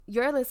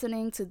You're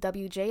listening to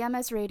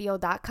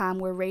WJMSradio.com,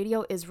 where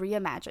radio is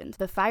reimagined.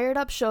 The Fired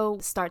Up Show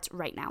starts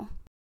right now.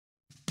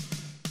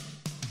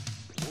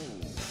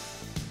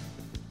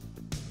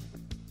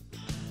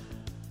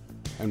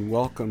 And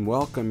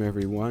welcome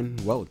everyone.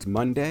 Well, it's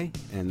Monday,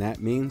 and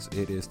that means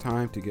it is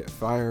time to get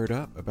fired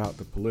up about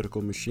the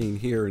political machine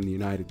here in the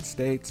United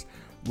States.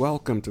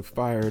 Welcome to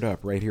Fired Up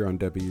right here on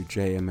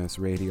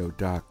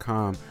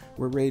WJMSradio.com,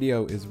 where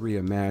radio is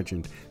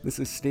reimagined. This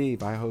is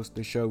Steve. I host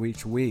the show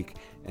each week,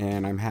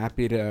 and I'm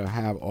happy to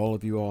have all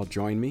of you all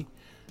join me.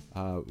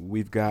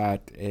 We've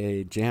got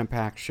a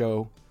jam-packed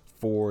show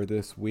for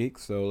this week,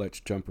 so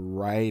let's jump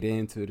right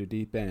into the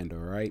deep end, all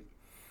right?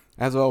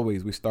 As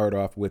always, we start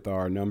off with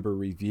our number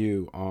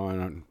review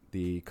on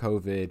the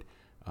COVID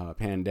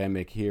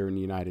pandemic here in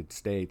the United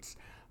States.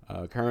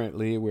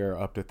 Currently, we're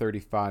up to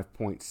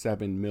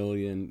 35.7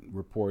 million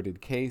reported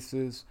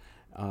cases,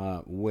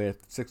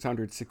 with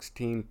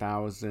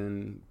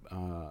 616,000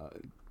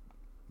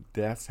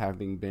 deaths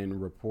having been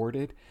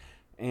reported,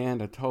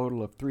 and a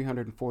total of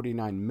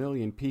 349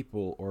 million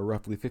people, or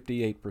roughly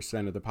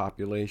 58% of the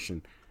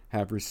population,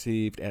 have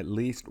received at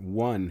least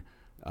one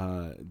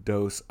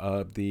dose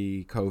of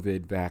the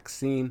COVID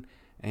vaccine,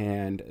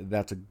 and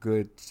that's a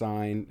good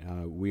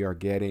sign. We are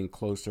getting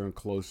closer and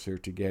closer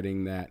to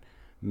getting that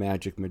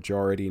magic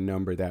majority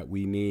number that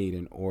we need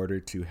in order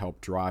to help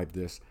drive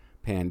this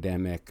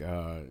pandemic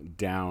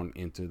down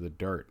into the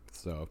dirt.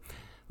 So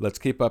let's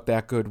keep up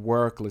that good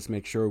work. Let's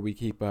make sure we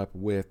keep up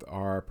with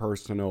our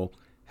personal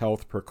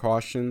health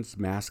precautions,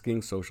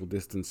 masking, social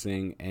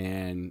distancing,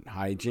 and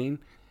hygiene.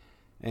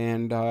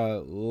 And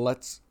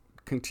let's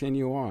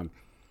continue on.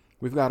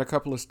 We've got a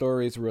couple of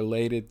stories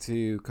related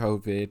to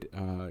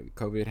COVID.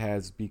 COVID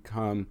has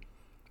become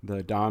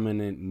the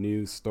dominant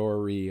news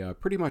story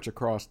pretty much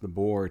across the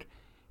board,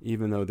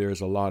 even though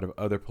there's a lot of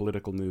other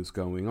political news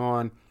going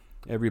on.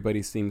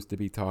 Everybody seems to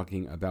be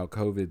talking about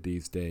COVID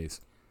these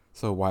days.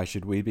 So why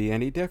should we be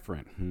any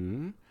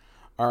different?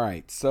 All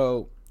right,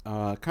 so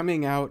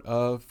coming out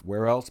of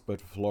where else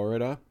but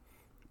Florida,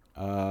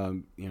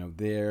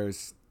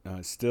 there's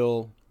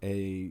still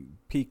a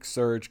peak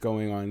surge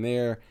going on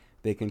there.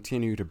 They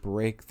continue to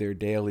break their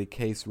daily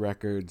case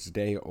records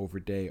day over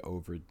day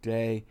over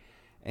day.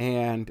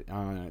 And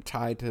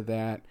tied to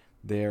that,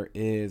 there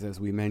is, as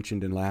we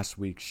mentioned in last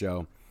week's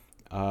show,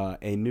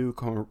 a new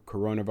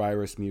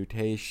coronavirus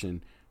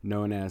mutation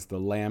known as the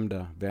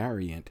Lambda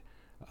variant.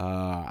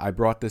 I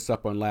brought this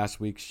up on last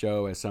week's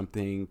show as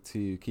something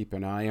to keep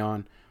an eye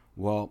on.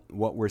 Well,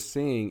 what we're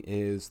seeing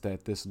is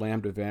that this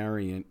Lambda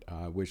variant,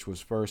 which was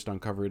first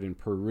uncovered in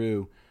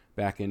Peru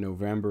back in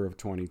November of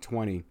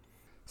 2020,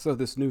 so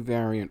this new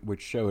variant,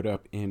 which showed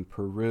up in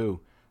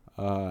Peru,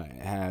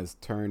 has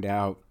turned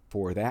out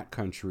for that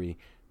country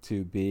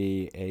to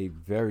be a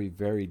very,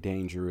 very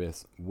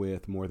dangerous,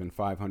 with more than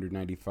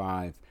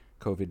 595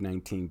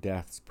 COVID-19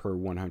 deaths per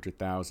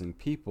 100,000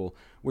 people,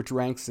 which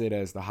ranks it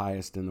as the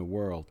highest in the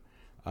world.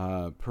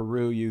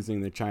 Peru,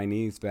 using the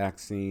Chinese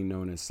vaccine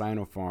known as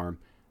Sinopharm,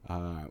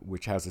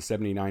 which has a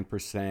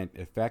 79%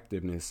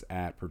 effectiveness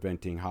at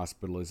preventing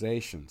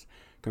hospitalizations.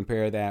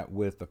 Compare that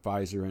with the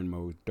Pfizer and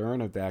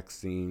Moderna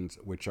vaccines,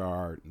 which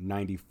are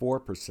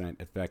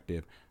 94%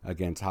 effective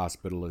against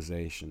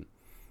hospitalization.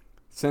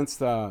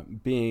 Since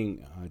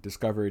being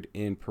discovered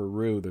in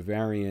Peru, the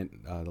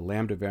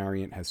Lambda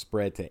variant has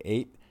spread to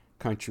 8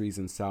 countries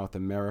in South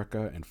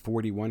America and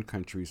 41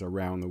 countries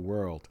around the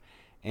world.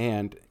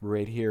 And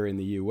right here in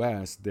the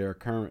U.S., there are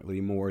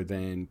currently more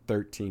than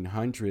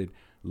 1,300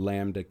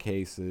 Lambda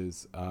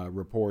cases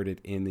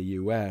reported in the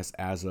U.S.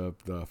 as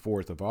of the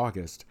 4th of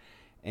August.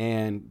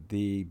 And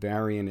the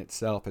variant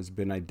itself has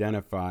been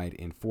identified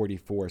in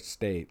 44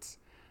 states.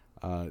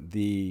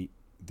 The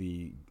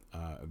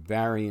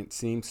variant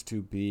seems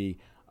to be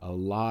a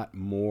lot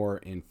more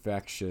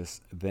infectious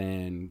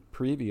than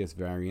previous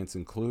variants,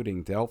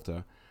 including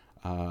Delta.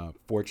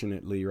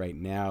 Fortunately, right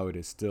now it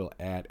is still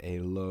at a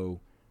low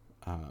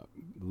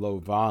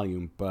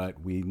volume,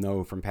 but we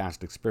know from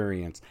past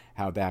experience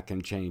how that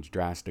can change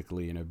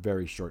drastically in a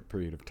very short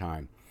period of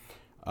time.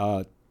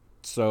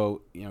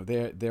 So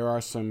there are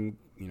some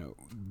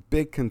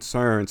big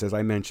concerns, as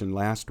I mentioned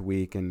last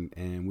week,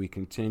 and we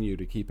continue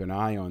to keep an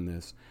eye on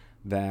this,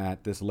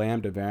 that this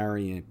Lambda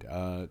variant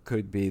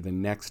could be the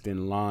next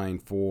in line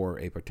for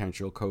a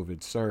potential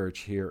COVID surge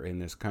here in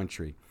this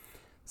country.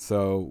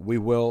 So we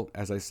will,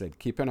 as I said,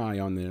 keep an eye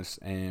on this,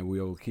 and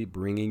we'll keep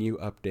bringing you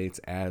updates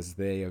as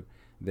they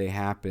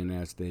happen,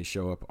 as they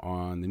show up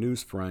on the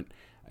news front,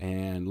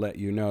 and let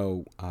you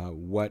know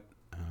what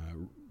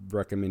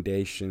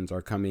recommendations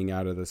are coming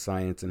out of the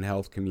science and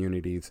health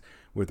communities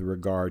with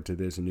regard to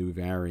this new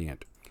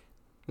variant.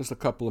 Just a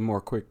couple of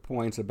more quick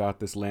points about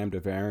this Lambda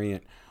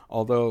variant.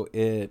 Although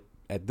it,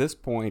 at this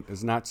point,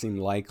 does not seem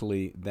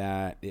likely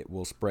that it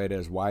will spread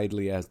as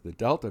widely as the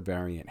Delta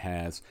variant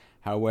has,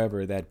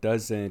 however, that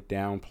doesn't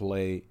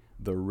downplay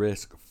the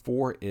risk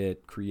for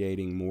it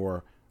creating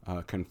more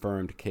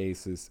confirmed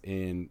cases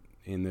in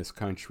this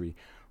country.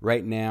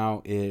 Right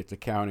now, it's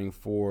accounting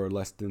for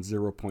less than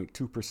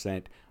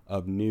 0.2%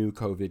 of new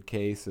COVID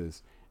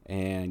cases.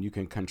 And you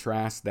can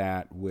contrast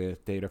that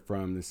with data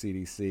from the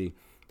CDC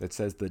that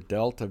says the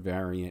Delta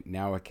variant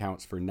now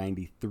accounts for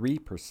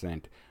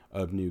 93%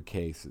 of new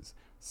cases.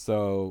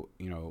 So,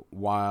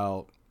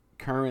 while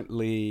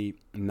currently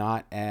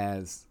not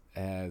as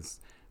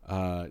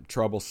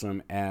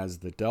troublesome as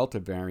the Delta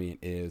variant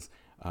is,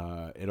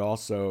 it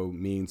also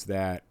means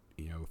that,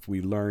 if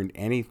we learned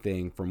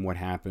anything from what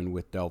happened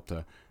with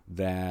Delta,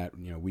 that,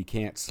 we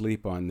can't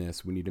sleep on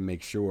this. We need to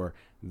make sure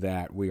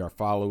that we are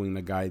following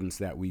the guidance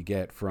that we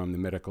get from the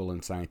medical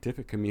and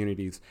scientific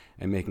communities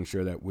and making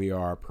sure that we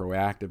are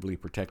proactively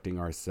protecting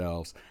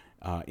ourselves,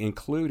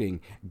 including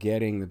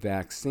getting the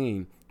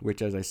vaccine,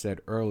 which, as I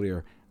said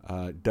earlier,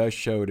 does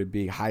show to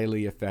be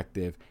highly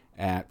effective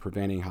at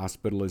preventing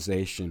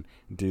hospitalization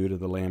due to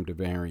the Lambda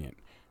variant.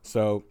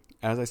 So,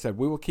 as I said,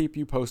 we will keep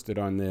you posted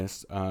on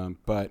this,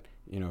 but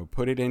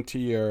put it into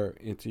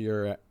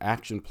your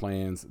action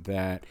plans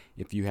that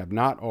if you have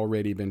not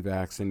already been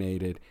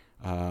vaccinated,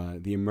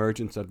 the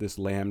emergence of this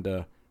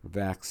Lambda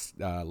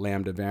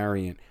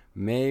variant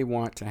may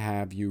want to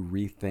have you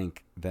rethink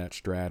that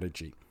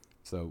strategy.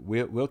 So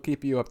we'll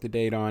keep you up to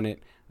date on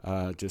it.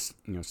 Just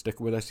stick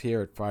with us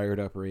here at Fired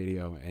Up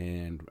Radio,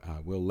 and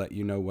we'll let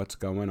you know what's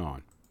going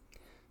on.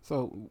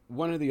 So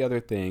one of the other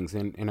things,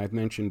 and I've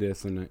mentioned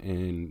this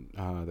in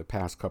the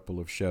past couple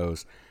of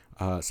shows,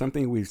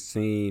 something we've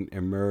seen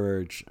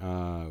emerge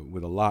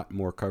with a lot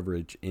more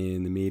coverage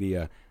in the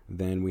media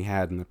than we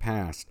had in the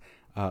past.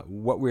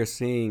 What we're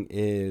seeing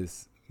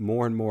is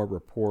more and more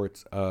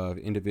reports of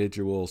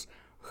individuals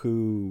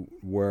who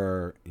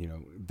were,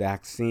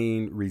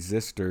 vaccine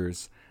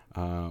resistors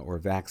or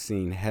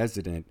vaccine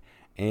hesitant,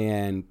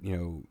 and,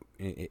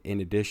 in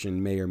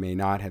addition, may or may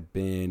not have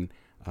been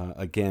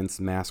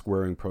against mask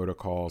wearing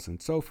protocols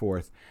and so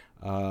forth,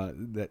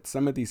 that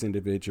some of these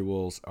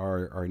individuals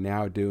are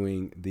now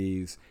doing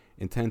these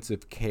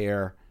intensive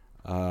care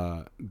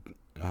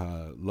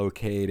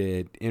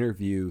located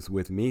interviews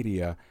with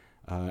media,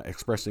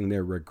 expressing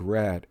their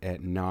regret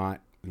at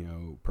not,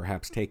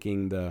 perhaps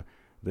taking the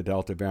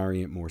Delta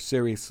variant more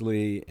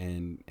seriously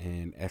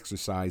and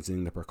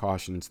exercising the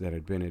precautions that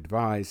had been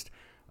advised.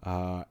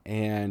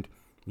 And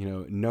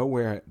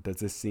nowhere does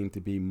this seem to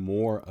be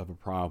more of a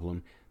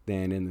problem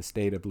than in the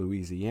state of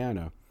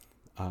Louisiana,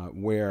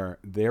 where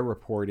they're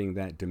reporting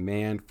that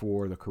demand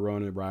for the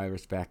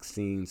coronavirus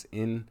vaccines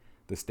in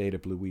the state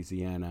of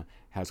Louisiana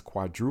has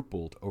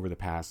quadrupled over the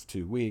past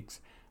 2 weeks.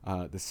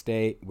 The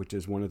state, which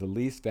is one of the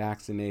least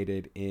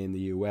vaccinated in the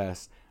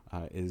U.S.,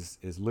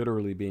 is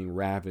literally being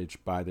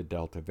ravaged by the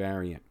Delta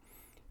variant.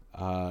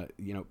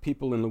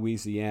 People in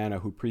Louisiana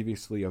who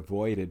previously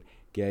avoided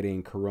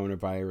getting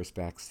coronavirus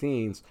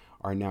vaccines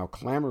are now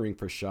clamoring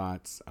for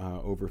shots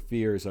over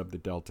fears of the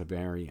Delta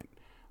variant.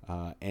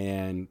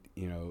 And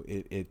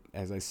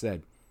as I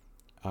said,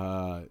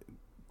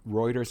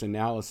 Reuters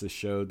analysis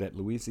showed that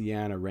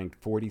Louisiana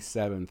ranked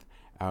 47th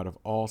out of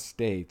all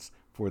states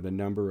for the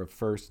number of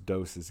first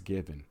doses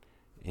given.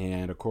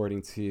 And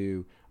according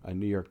to a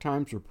New York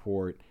Times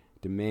report,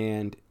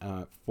 demand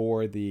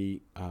for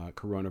the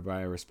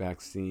coronavirus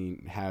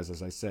vaccine has,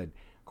 as I said,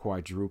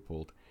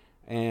 quadrupled.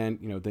 And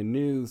the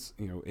news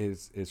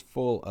is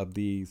full of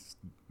these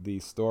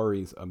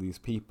stories of these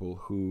people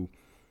who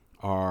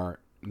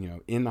are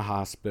in the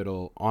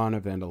hospital on a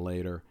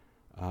ventilator,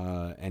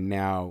 and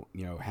now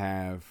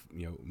have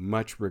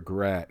much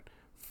regret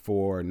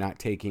for not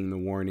taking the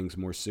warnings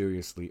more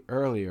seriously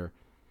earlier,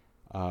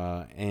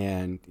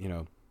 and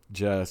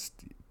just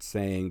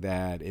saying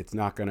that it's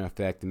not going to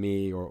affect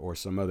me or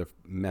some other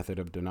method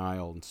of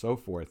denial and so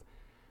forth.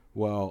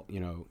 Well,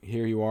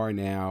 here you are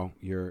now.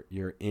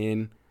 You're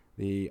in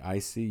the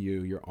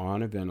ICU. You're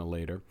on a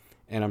ventilator,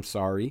 and I'm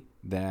sorry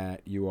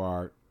that you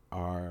are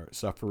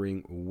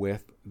suffering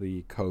with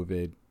the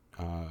COVID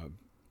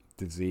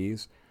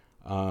disease.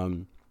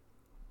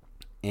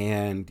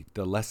 And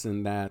the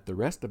lesson that the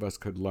rest of us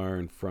could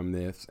learn from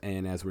this,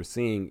 and as we're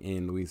seeing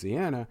in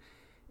Louisiana,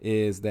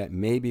 is that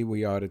maybe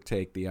we ought to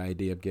take the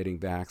idea of getting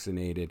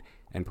vaccinated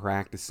and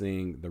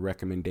practicing the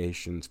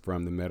recommendations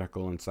from the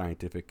medical and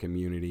scientific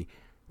community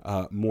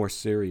more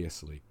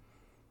seriously.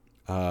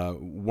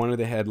 One of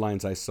the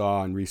headlines I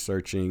saw in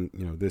researching,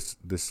 this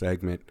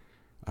segment,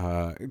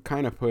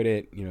 kind of put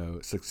it,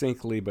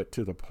 succinctly but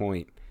to the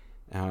point,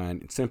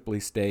 and it simply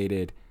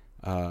stated,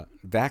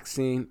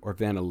 "Vaccine or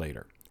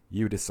ventilator,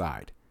 you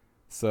decide."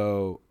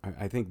 So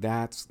I think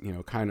that's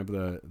kind of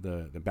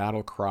the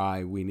battle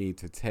cry we need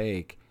to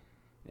take,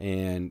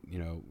 and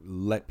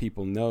let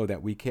people know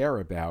that we care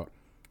about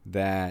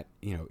that.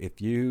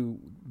 If you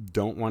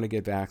don't want to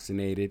get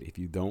vaccinated, if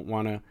you don't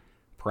want to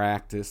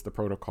practice the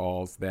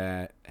protocols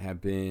that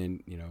have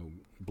been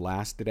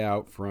blasted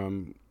out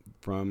from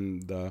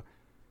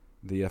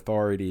the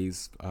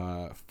authorities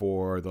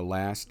for the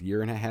last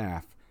year and a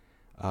half,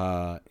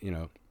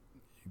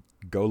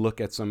 go look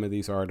at some of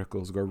these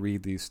articles, go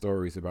read these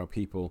stories about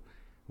people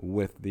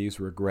with these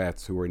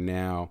regrets who are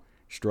now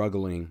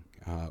struggling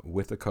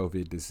with the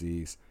COVID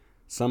disease,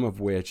 some of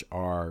which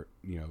are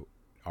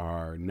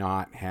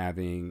not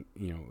having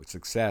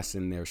success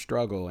in their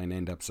struggle and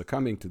end up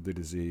succumbing to the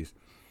disease.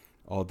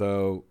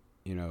 although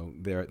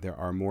there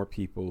are more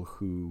people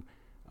who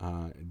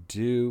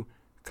do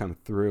come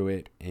through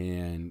it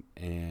and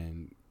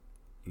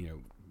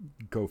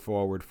go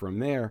forward from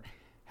there.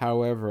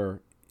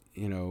 However,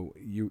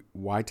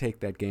 why take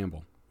that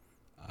gamble?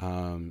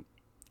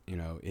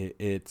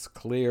 It's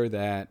clear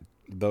that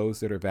those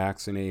that are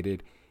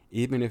vaccinated,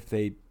 even if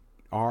they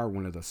are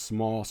one of the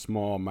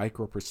small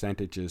micro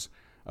percentages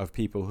of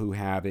people who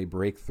have a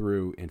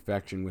breakthrough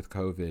infection with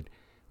COVID,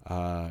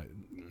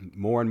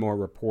 more and more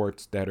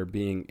reports that are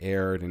being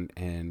aired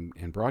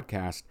and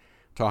broadcast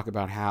talk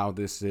about how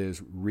this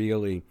is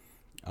really,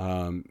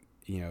 a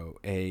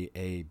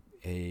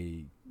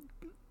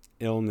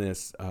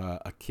illness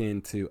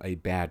akin to a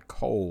bad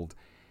cold,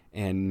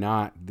 and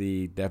not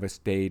the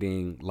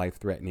devastating,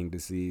 life-threatening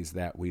disease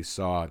that we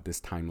saw this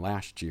time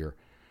last year,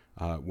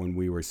 when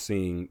we were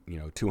seeing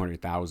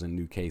 200,000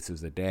 new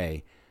cases a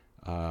day.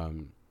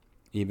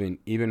 Even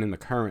in the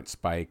current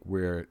spike,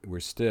 we're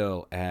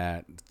still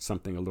at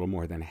something a little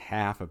more than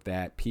half of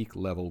that peak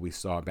level we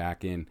saw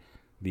back in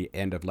the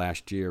end of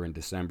last year in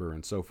December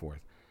and so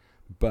forth.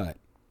 But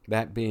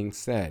that being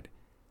said,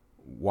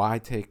 why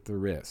take the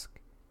risk?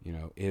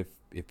 If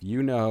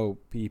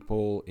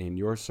people in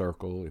your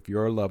circle, if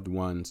your loved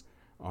ones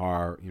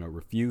are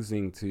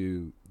refusing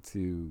to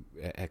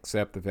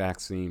accept the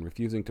vaccine,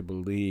 refusing to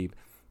believe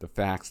the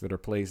facts that are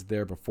placed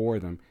there before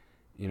them,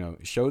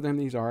 show them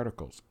these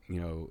articles,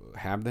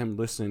 have them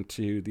listen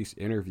to these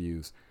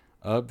interviews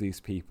of these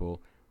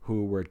people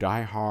who were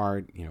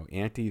diehard,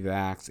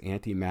 anti-vax,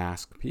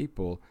 anti-mask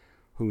people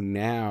who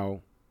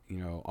now,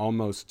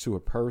 almost to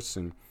a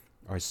person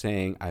are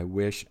saying, I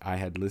wish I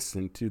had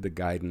listened to the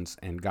guidance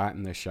and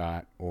gotten the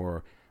shot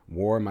or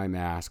wore my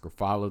mask or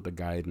followed the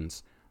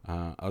guidance.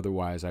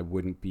 Otherwise, I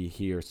wouldn't be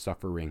here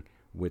suffering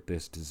with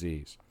this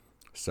disease.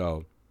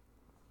 So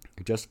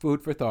just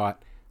food for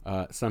thought.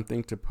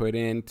 Something to put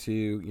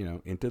into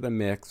the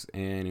mix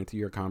and into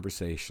your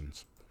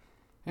conversations.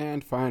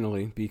 And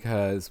finally,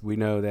 because we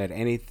know that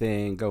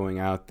anything going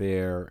out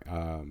there,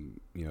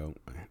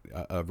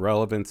 of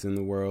relevance in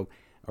the world,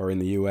 or in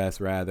the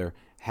U.S. rather,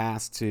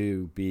 has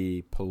to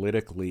be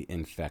politically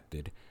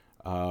infected.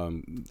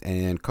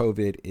 And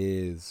COVID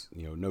is,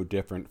 no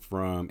different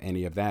from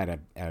any of that,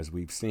 as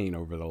we've seen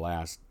over the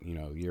last,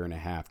 year and a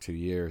half, 2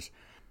 years.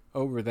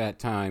 Over that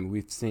time,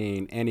 we've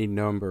seen any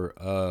number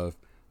of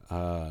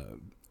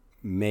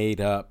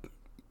made up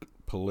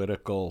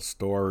political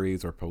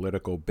stories or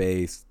political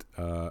based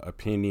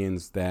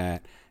opinions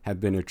that have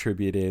been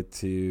attributed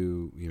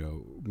to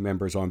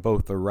members on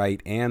both the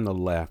right and the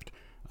left,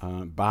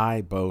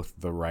 by both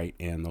the right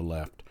and the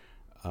left,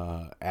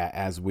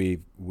 as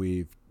we've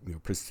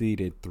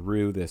proceeded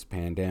through this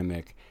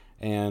pandemic.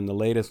 And the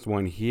latest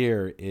one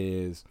here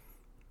is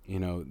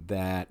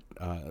that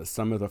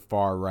some of the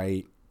far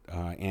right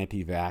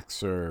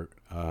anti-vaxxer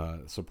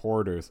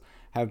supporters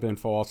have been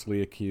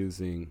falsely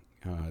accusing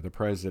the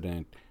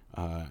president,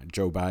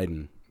 Joe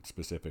Biden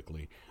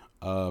specifically,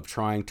 of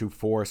trying to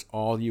force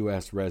all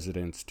U.S.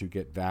 residents to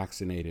get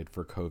vaccinated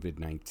for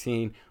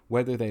COVID-19,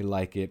 whether they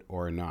like it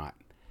or not.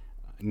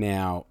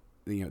 Now,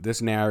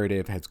 this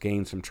narrative has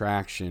gained some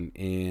traction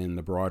in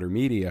the broader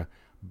media,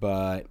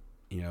 but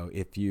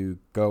if you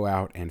go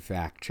out and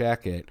fact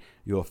check it,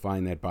 you'll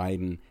find that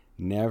Biden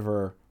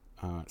never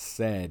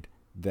said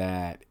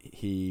that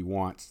he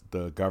wants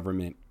the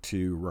government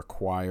to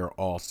require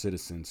all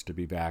citizens to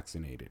be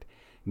vaccinated.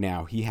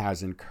 Now, he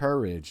has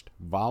encouraged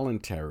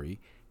voluntary,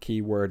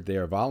 keyword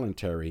there,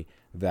 voluntary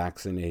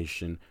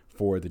vaccination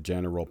for the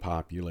general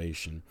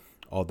population,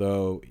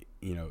 although,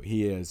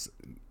 he has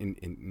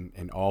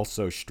and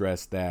also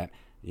stressed that,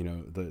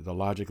 the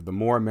logic of the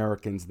more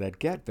Americans that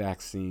get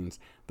vaccines,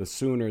 the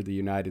sooner the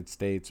United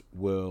States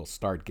will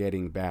start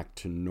getting back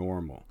to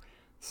normal.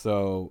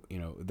 So,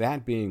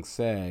 that being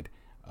said,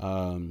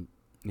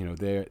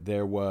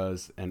 there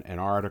was an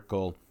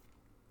article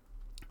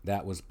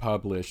that was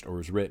published or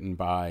was written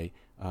by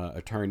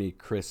attorney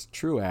Chris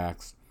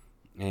Truax,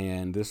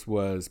 and this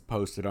was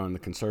posted on the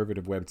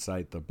conservative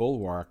website The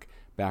Bulwark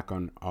back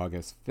on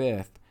August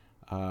 5th.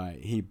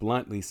 He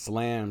bluntly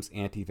slams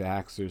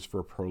anti-vaxxers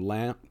for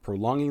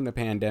prolonging the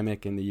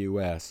pandemic in the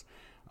U.S.,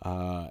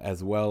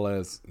 as well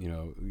as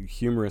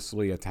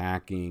humorously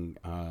attacking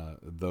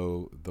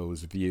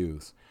those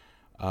views.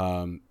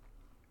 And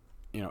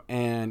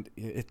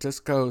it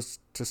just goes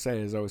to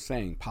say, as I was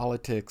saying,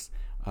 politics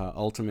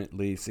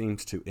ultimately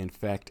seems to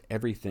infect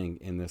everything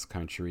in this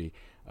country,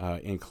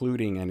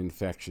 including an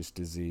infectious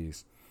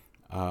disease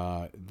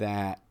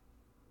that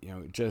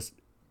just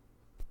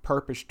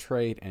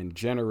perpetrate and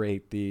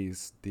generate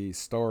these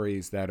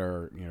stories that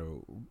are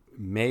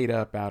made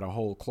up out of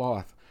whole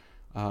cloth,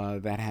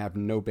 that have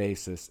no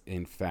basis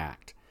in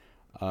fact.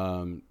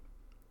 They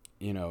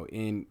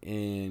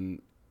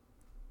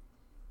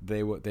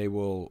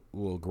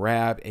will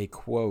grab a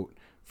quote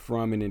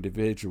from an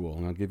individual,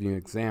 and I'll give you an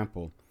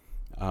example.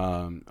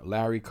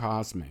 Larry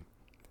Kosmic,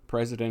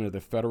 president of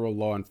the Federal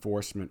Law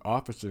Enforcement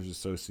Officers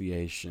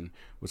Association,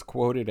 was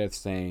quoted as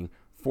saying,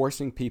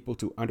 Forcing people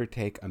to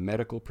undertake a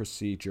medical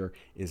procedure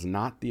is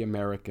not the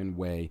American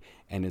way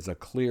and is a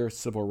clear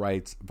civil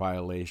rights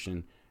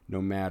violation,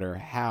 no matter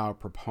how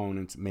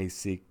proponents may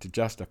seek to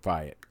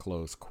justify it,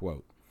 close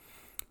quote.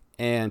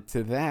 And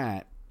to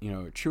that,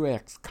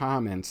 Truax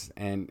comments,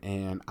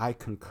 and I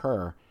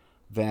concur,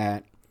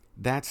 that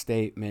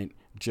statement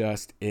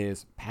just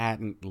is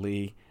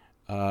patently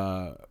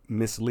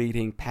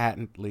misleading,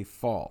 patently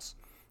false.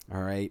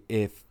 All right.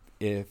 If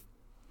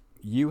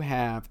you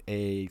have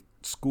a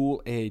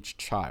school-age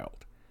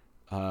child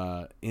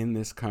in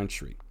this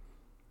country,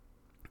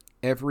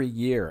 every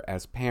year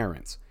as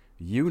parents,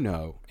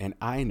 and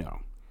I know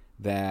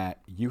that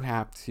you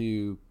have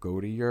to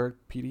go to your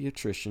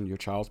pediatrician, your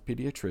child's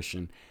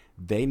pediatrician.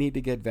 They need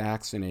to get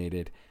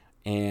vaccinated,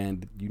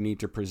 and you need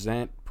to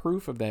present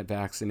proof of that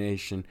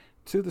vaccination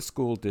to the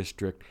school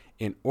district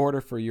in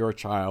order for your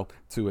child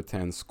to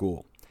attend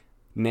school.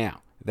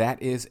 Now,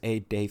 that is a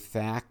de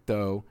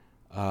facto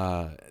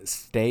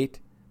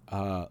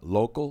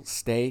local,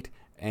 state,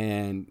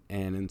 and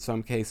in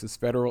some cases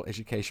federal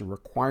education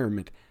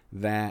requirement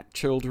that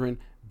children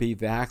be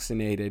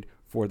vaccinated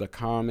for the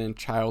common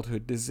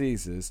childhood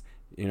diseases,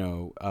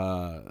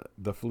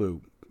 the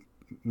flu,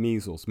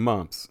 measles,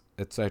 mumps,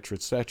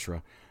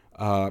 etc.,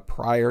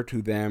 prior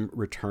to them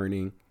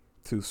returning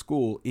to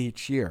school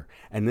each year.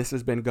 And this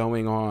has been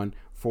going on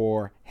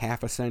for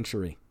half a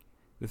century.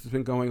 This has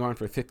been going on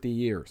for 50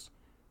 years.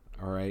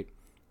 All right.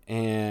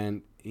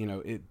 And,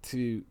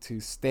 to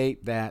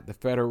state that the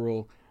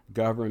federal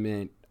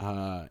government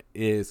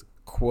is,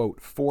 quote,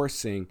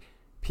 forcing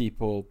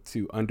people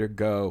to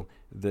undergo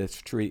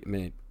this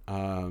treatment,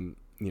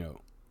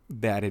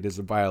 that it is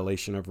a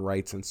violation of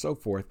rights and so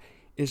forth,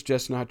 is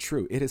just not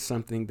true. It is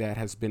something that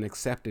has been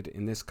accepted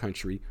in this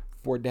country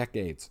for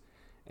decades.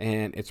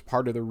 And it's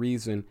part of the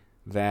reason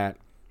that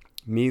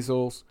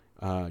measles,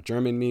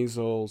 German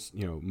measles,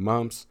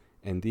 mumps,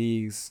 and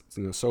these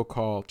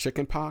so-called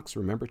chicken pox,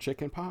 remember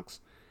chicken pox?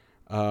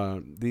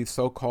 These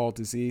so-called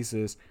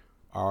diseases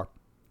are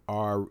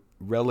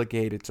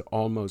relegated to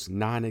almost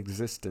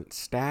non-existent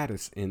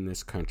status in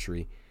this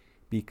country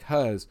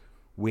because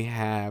we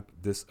have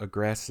this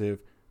aggressive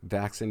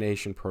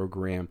vaccination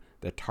program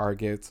that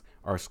targets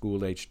our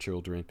school-age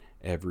children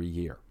every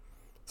year.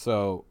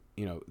 So,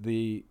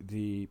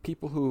 the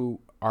people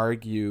who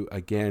argue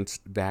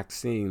against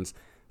vaccines,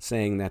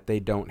 saying that they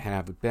don't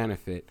have a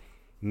benefit,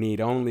 need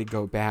only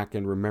go back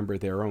and remember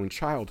their own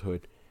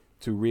childhood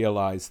to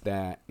realize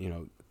that,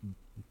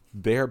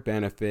 their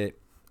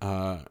benefit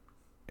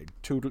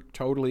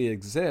totally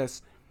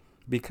exists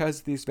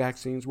because these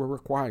vaccines were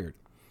required.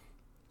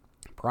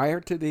 Prior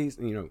to these,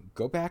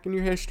 go back in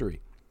your history.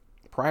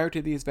 Prior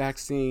to these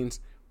vaccines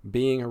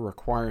being a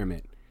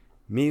requirement,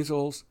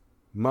 measles,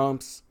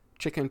 mumps,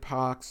 chicken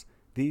pox,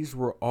 these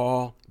were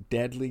all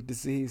deadly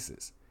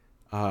diseases.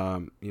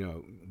 The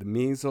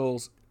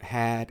measles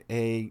had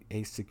a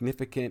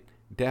significant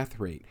death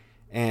rate.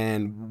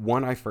 And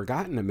one I've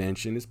forgotten to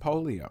mention is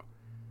polio.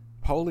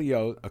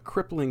 Polio, a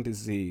crippling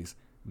disease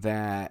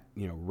that,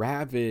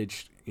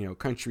 ravaged,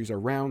 countries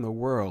around the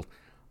world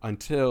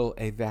until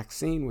a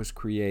vaccine was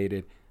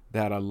created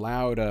that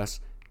allowed us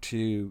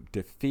to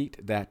defeat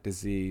that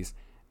disease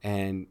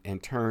and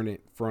turn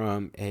it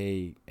from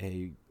a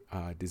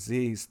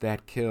disease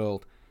that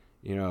killed,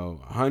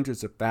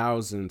 hundreds of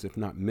thousands, if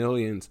not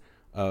millions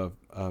of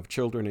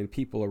children and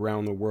people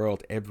around the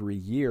world every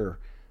year,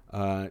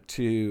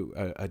 to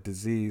a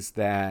disease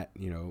that,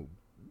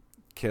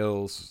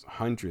 kills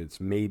hundreds,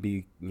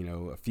 maybe,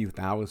 a few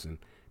thousand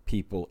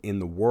people in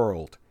the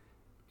world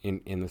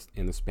in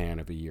the span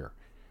of a year.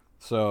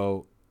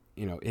 So,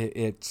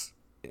 it's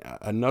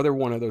another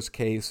one of those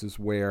cases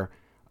where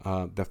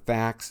the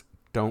facts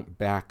don't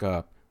back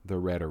up the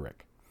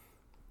rhetoric.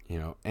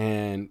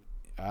 And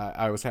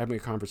I was having a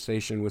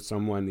conversation with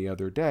someone the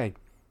other day,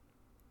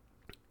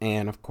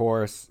 and of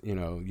course,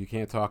 you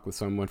can't talk with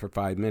someone for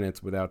 5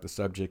 minutes without the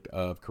subject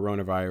of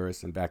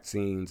coronavirus and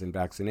vaccines and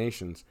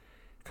vaccinations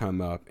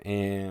come up.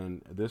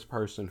 And this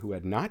person who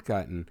had not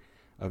gotten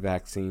a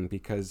vaccine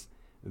because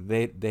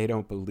they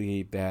don't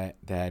believe that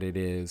it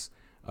is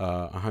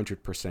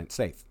 100%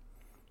 safe.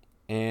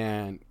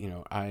 And,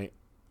 I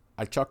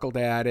chuckled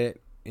at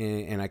it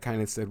and I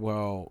kind of said,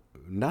 well,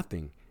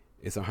 nothing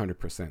is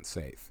 100%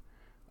 safe.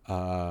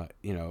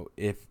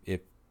 If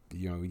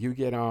you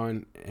get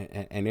on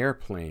an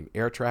airplane,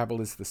 air travel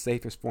is the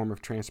safest form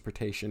of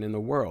transportation in the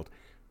world,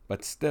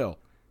 but still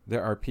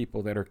there are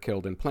people that are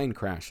killed in plane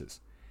crashes.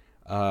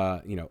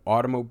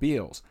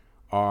 Automobiles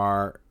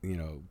are,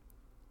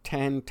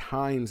 10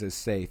 times as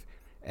safe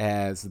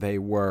as they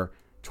were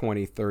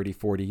 20, 30,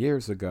 40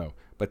 years ago.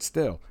 But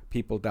still,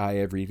 people die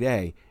every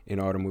day in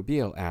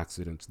automobile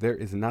accidents. There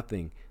is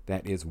nothing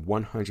that is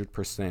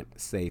 100%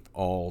 safe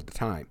all the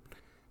time.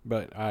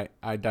 But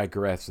I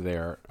digress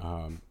there.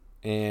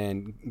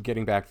 And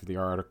getting back to the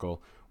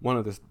article, one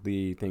of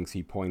the things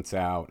he points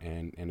out,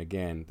 and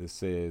again,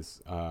 this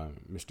is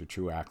Mr.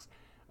 Truax,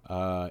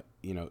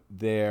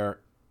 there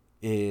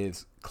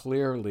is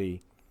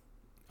clearly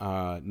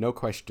no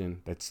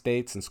question that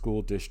states and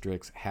school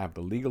districts have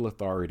the legal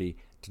authority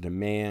to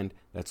demand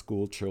that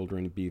school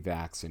children be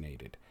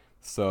vaccinated.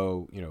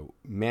 So,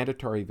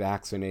 mandatory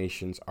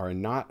vaccinations are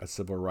not a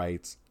civil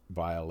rights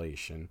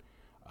violation.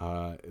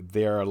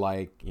 They're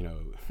like,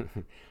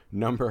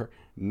 number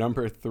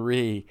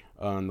 3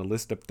 on the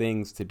list of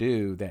things to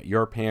do that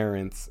your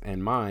parents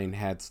and mine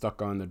had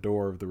stuck on the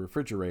door of the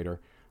refrigerator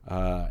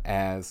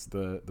as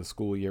the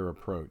school year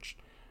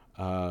approached.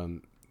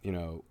 And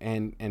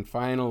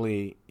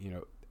finally,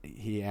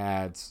 he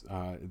adds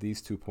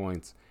these 2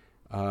 points.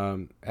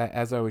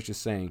 As I was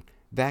just saying,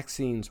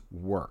 vaccines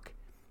work.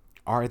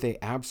 Are they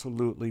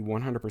absolutely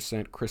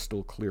 100%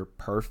 crystal clear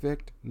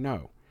perfect?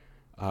 No.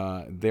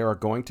 There are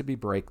going to be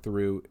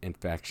breakthrough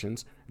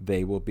infections.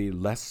 They will be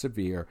less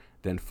severe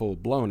than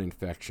full-blown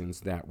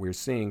infections that we're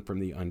seeing from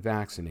the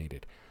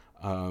unvaccinated.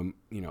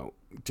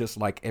 Just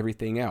like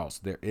everything else,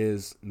 there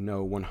is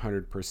no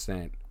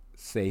 100%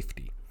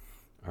 safety.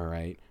 All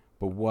right.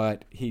 But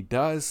what he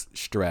does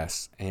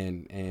stress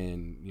and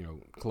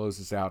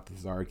closes out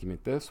his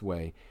argument this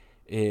way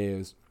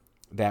is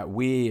that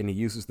we, and he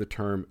uses the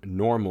term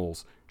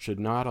normals, should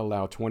not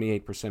allow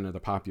 28% of the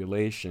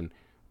population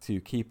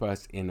to keep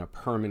us in a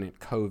permanent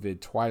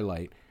COVID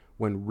twilight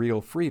when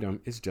real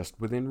freedom is just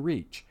within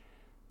reach.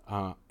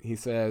 He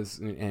says,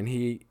 and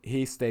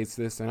he states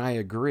this, and I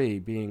agree,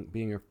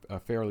 being a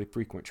fairly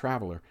frequent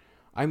traveler,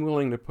 I'm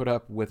willing to put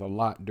up with a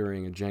lot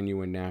during a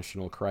genuine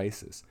national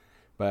crisis.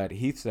 But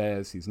he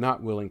says he's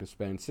not willing to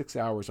spend 6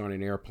 hours on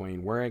an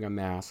airplane wearing a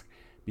mask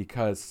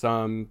because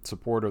some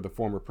supporter of the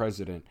former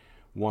president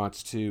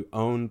wants to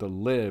own the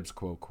libs,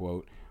 quote,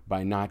 quote,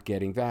 by not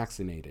getting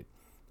vaccinated.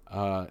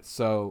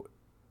 So,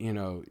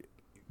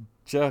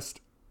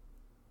 just,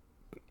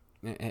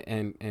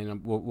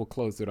 and we'll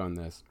close it on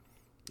this.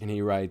 And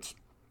he writes,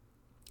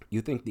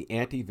 you think the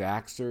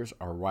anti-vaxxers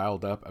are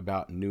riled up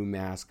about new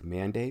mask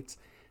mandates?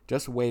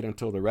 Just wait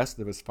until the rest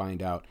of us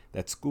find out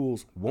that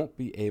schools won't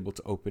be able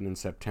to open in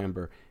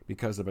September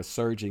because of a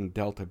surging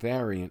Delta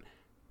variant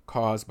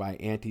caused by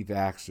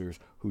anti-vaxxers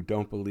who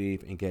don't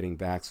believe in getting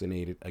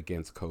vaccinated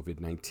against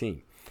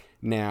COVID-19.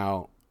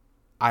 Now,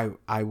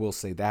 I will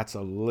say that's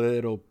a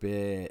little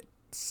bit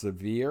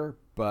severe,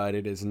 but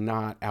it is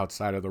not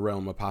outside of the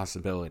realm of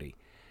possibility.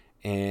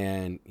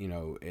 And,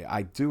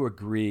 I do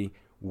agree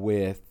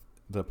with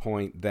the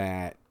point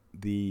that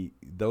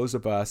those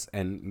of us,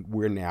 and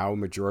we're now a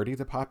majority of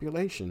the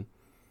population,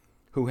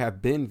 who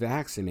have been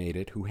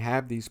vaccinated, who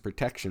have these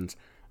protections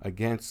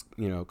against,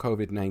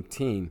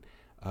 COVID-19,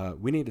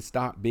 we need to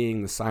stop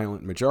being the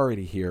silent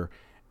majority here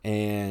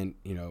and,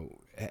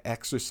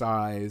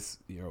 exercise,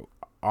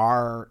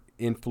 our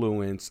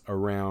influence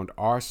around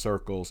our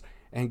circles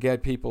and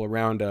get people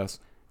around us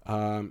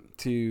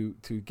to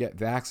get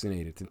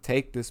vaccinated, to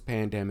take this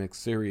pandemic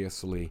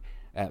seriously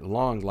at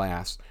long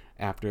last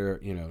after,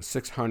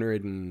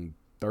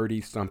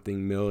 630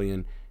 something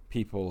million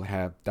people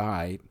have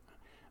died.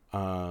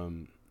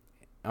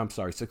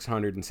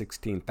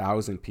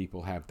 616,000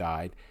 people have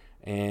died,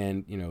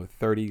 and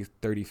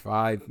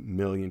 35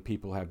 million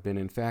people have been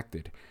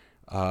infected.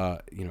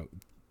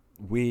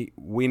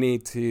 We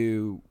need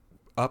to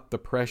up the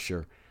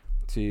pressure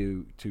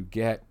to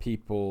get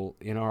people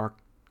in our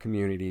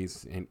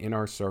communities and in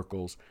our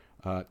circles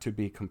to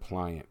be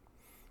compliant.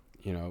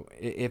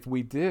 If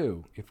we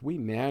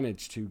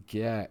manage to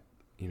get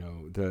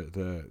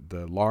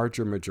the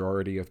larger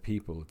majority of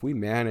people, if we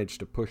manage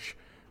to push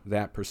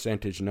that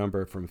percentage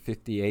number from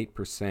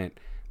 58%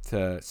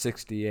 to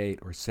 68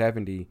 or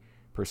 70%,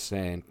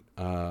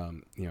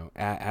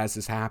 as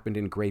has happened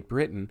in Great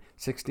Britain,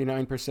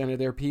 69% of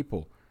their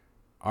people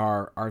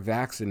are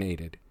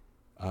vaccinated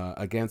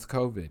against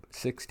COVID.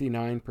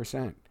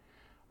 69%.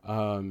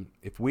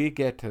 If we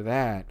get to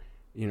that,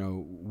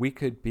 we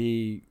could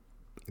be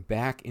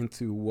back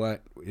into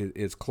what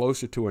is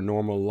closer to a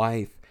normal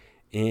life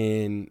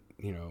in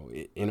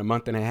a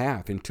month and a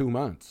half, in 2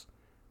 months,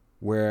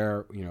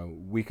 where,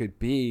 we could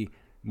be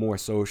more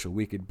social.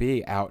 We could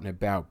be out and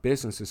about.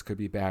 Businesses could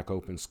be back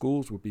open.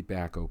 Schools would be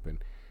back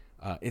open.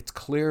 It's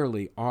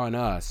clearly on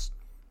us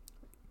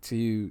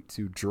to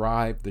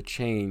drive the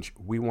change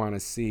we want to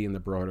see in the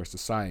broader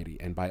society.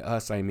 And by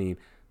us, I mean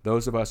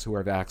those of us who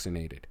are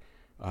vaccinated.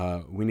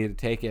 We need to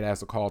take it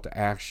as a call to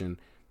action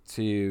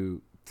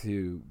to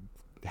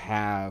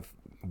have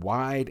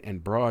wide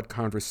and broad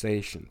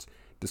conversations,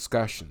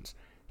 discussions,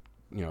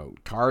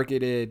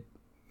 targeted,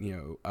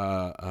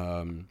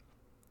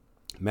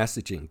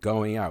 messaging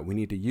going out. We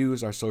need to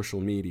use our social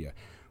media.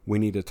 We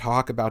need to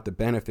talk about the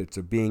benefits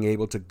of being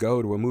able to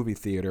go to a movie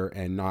theater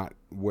and not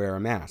wear a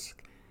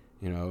mask.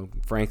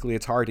 Frankly,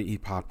 it's hard to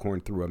eat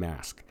popcorn through a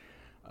mask.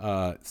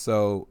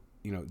 So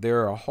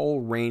there are a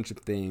whole range of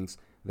things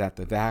that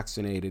the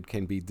vaccinated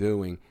can be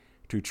doing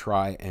to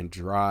try and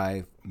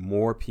drive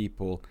more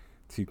people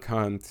to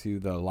come to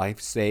the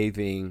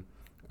life-saving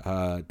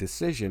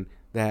decision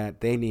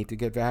that they need to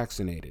get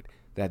vaccinated,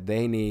 that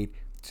they need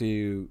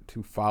to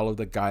follow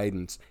the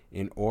guidance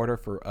in order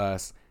for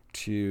us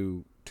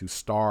to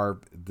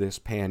starve this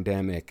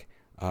pandemic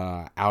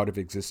out of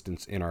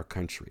existence in our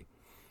country.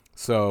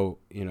 So,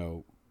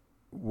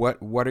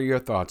 what are your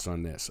thoughts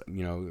on this?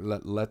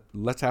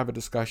 Let's have a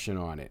discussion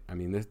on it. I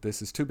mean,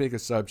 this is too big a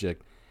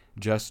subject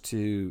just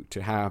to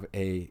have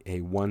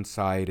a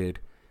one-sided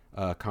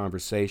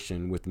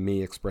conversation with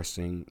me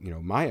expressing,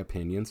 my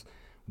opinions.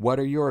 What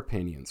are your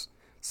opinions?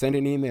 Send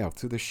an email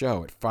to the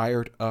show at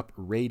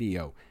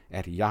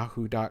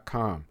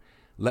firedupradio@yahoo.com.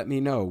 Let me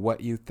know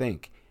what you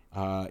think.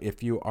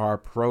 If you are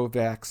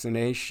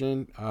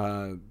pro-vaccination,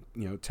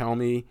 tell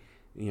me,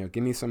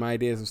 give me some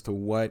ideas as to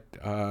what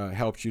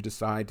helps you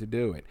decide to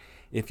do it.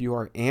 If you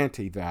are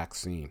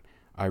anti-vaccine,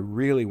 I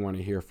really want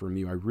to hear from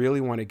you. I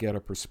really want to get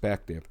a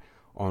perspective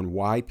on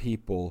why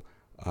people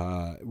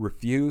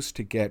refuse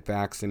to get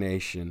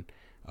vaccination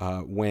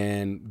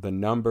when the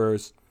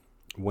numbers,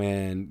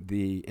 when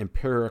the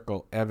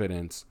empirical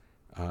evidence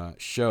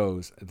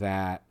shows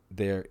that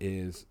there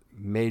is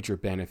major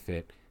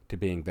benefit to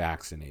being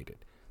vaccinated.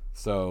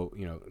 So,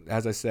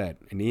 as I said,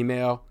 an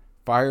email,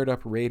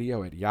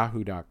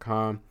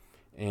 firedupradio@yahoo.com,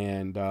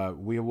 and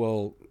we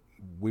will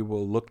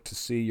look to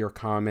see your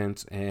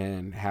comments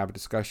and have a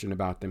discussion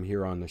about them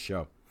here on the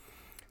show.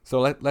 So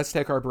let's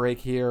take our break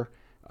here.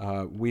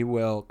 We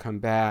will come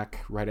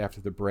back right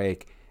after the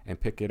break and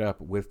pick it up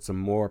with some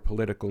more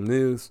political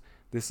news.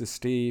 This is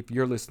Steve.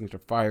 You're listening to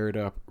Fired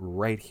Up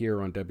right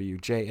here on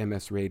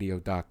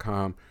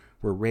WJMSradio.com,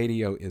 where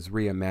radio is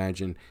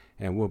reimagined,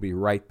 and we'll be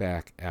right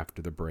back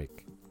after the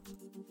break.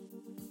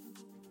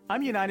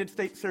 I'm United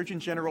States Surgeon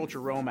General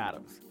Jerome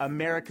Adams,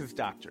 America's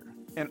doctor.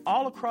 And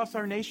all across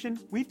our nation,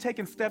 we've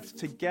taken steps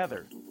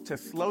together to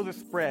slow the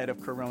spread of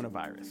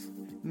coronavirus.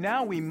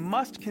 Now we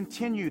must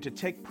continue to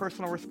take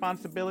personal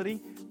responsibility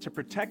to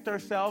protect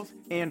ourselves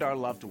and our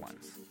loved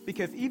ones.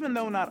 Because even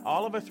though not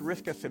all of us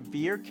risk a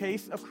severe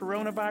case of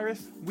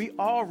coronavirus, we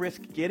all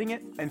risk getting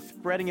it and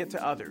spreading it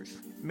to others,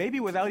 maybe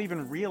without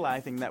even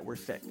realizing that we're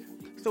sick.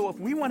 So if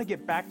we want to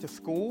get back to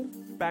school,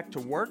 back to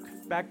work,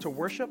 back to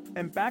worship,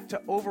 and back to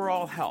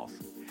overall health,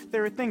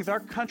 there are things our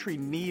country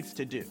needs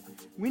to do.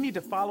 We need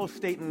to follow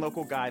state and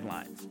local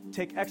guidelines,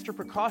 take extra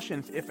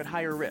precautions if at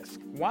higher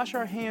risk, wash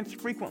our hands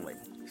frequently,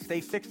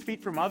 stay 6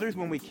 feet from others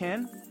when we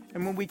can,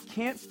 and when we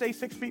can't stay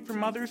 6 feet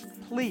from others,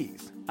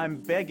 please, I'm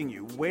begging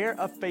you, wear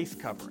a face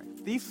covering.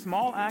 These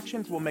small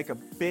actions will make a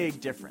big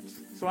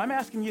difference. So I'm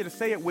asking you to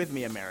say it with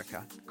me,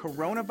 America.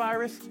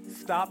 Coronavirus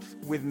stops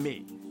with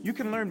me. You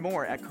can learn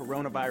more at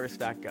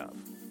coronavirus.gov.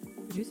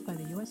 Produced by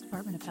the U.S.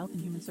 Department of Health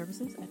and Human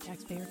Services at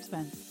taxpayer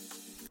expense.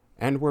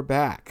 And we're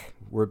back.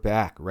 We're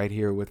back right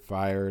here with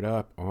Fired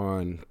Up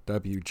on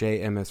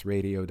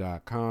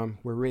WJMSradio.com,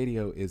 where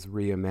radio is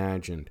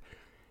reimagined.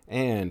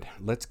 And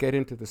let's get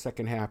into the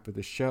second half of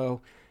the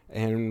show,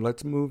 and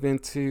let's move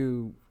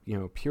into,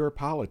 pure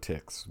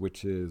politics,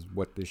 which is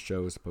what this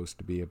show is supposed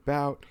to be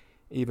about,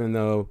 even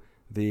though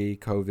the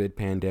COVID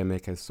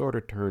pandemic has sort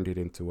of turned it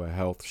into a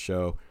health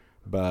show.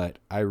 But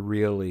I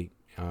really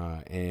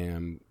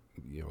am,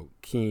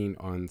 keen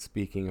on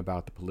speaking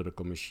about the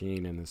political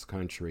machine in this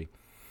country.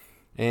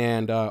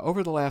 And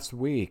over the last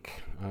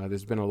week,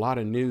 there's been a lot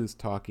of news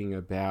talking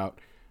about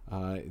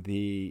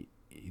the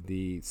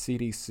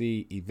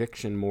CDC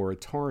eviction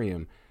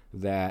moratorium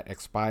that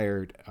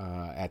expired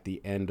at the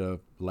end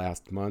of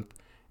last month,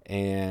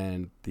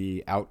 and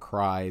the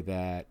outcry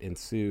that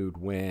ensued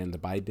when the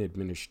Biden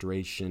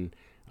administration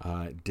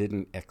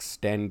didn't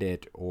extend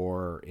it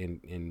or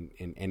in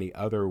any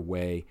other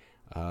way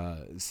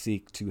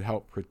seek to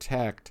help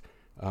protect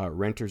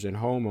renters and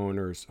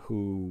homeowners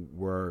who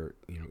were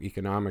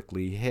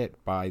economically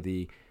hit by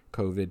the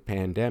COVID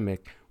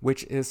pandemic,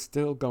 which is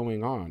still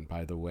going on,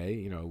 by the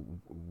way.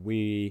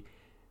 We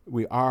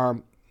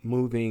are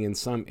moving in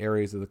some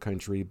areas of the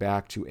country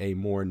back to a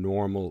more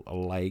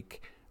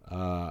normal-like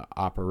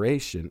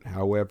operation.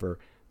 However,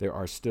 there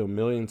are still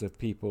millions of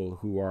people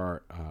who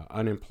are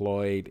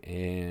unemployed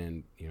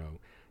and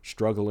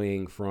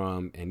struggling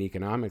from an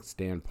economic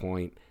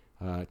standpoint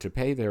to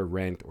pay their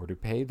rent or to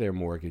pay their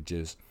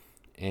mortgages.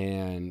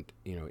 And,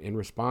 in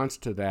response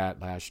to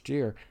that, last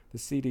year, the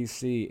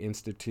CDC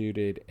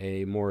instituted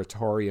a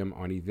moratorium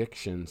on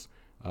evictions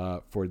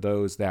for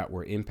those that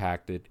were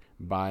impacted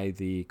by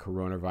the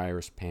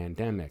coronavirus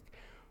pandemic.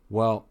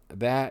 Well,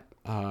 that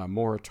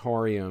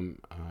moratorium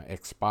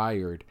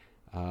expired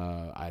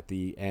at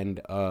the end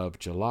of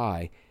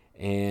July,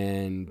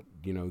 and,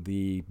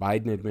 the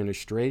Biden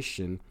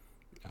administration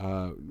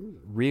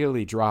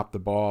really dropped the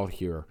ball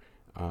here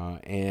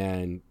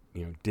and,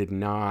 did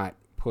not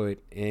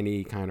put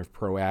any kind of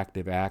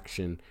proactive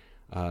action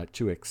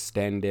to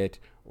extend it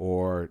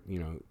or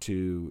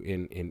to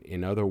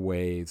in other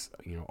ways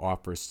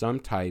offer some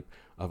type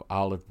of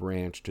olive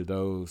branch to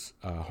those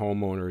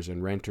homeowners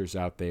and renters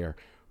out there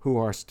who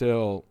are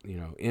still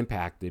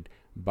impacted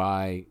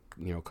by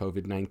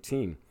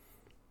COVID-19.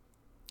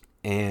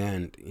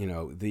 And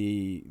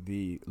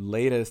the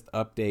latest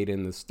update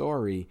in the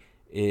story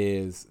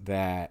is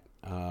that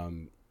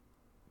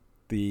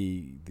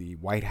the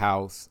White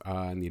House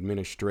and the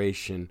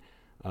administration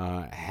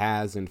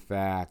has in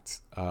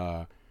fact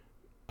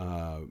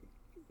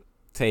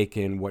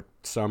taken what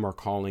some are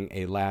calling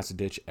a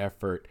last-ditch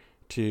effort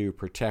to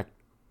protect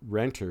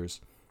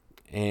renters,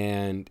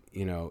 and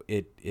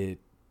it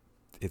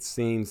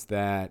seems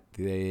that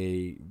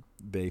they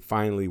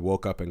finally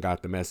woke up and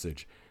got the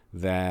message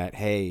that,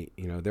 hey,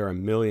 there are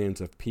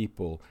millions of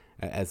people,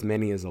 as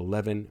many as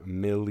 11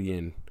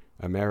 million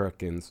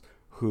Americans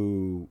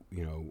who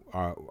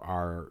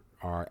are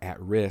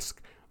at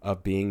risk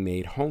of being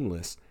made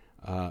homeless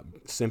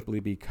simply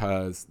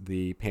because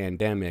the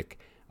pandemic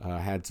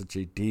had such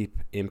a deep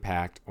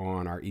impact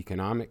on our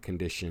economic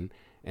condition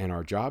and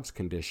our jobs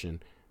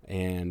condition,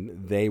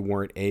 and they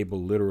weren't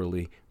able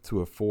literally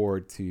to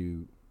afford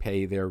to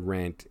pay their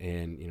rent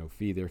and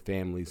feed their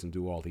families and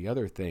do all the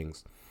other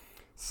things.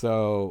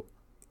 So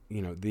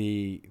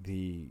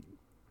the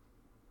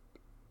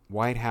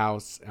White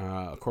House,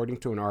 according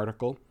to an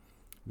article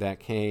that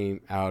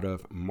came out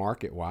of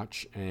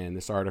MarketWatch, and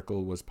this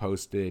article was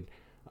posted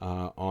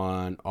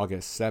on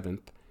August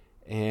 7th.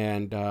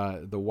 And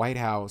the White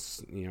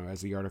House,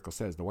 as the article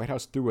says, the White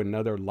House threw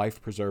another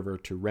life preserver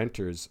to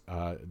renters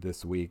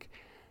this week,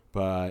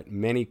 but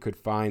many could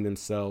find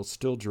themselves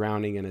still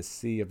drowning in a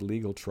sea of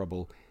legal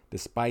trouble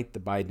despite the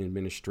Biden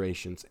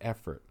administration's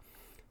effort.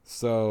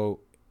 So,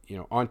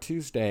 on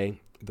Tuesday,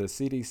 the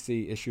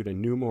CDC issued a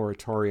new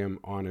moratorium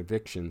on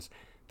evictions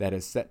that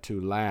is set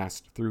to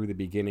last through the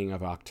beginning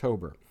of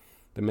October.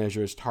 The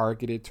measure is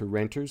targeted to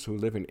renters who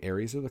live in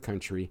areas of the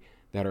country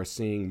that are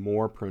seeing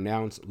more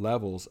pronounced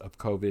levels of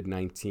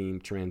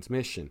COVID-19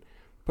 transmission.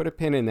 Put a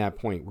pin in that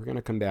point. We're going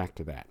to come back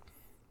to that.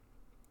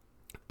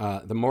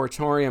 The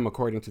moratorium,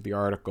 according to the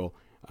article,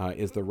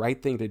 is the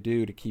right thing to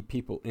do to keep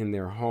people in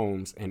their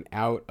homes and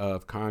out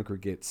of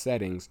congregate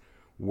settings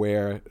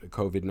where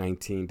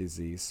COVID-19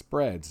 disease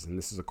spreads. And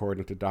this is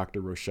according to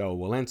Dr. Rochelle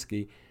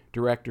Walensky,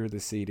 director of the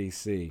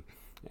CDC.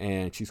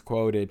 And she's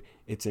quoted,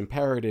 "It's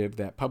imperative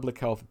that public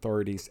health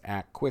authorities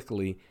act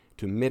quickly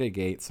to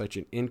mitigate such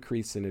an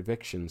increase in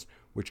evictions,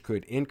 which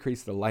could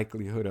increase the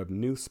likelihood of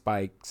new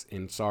spikes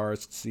in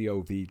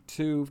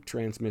SARS-CoV-2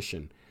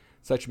 transmission.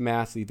 Such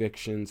mass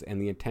evictions and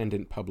the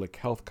attendant public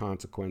health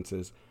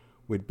consequences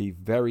would be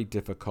very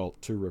difficult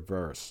to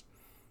reverse."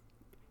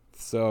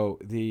 So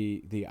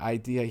the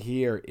idea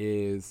here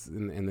is,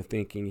 and the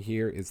thinking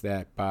here is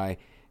that by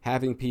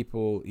having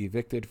people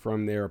evicted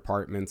from their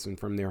apartments and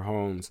from their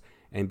homes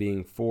and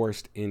being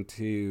forced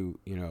into,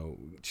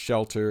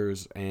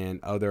 shelters and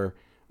other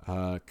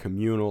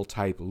communal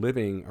type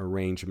living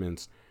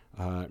arrangements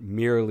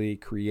merely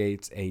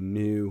creates a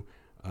new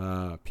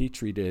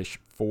petri dish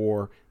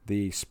for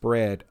the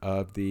spread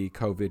of the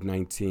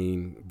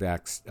COVID-19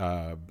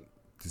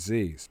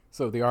 disease.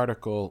 So the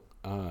article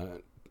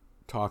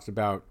talks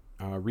about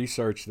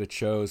research that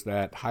shows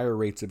that higher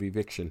rates of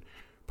eviction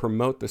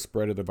promote the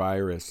spread of the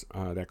virus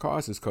that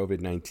causes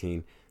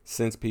COVID-19,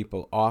 since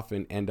people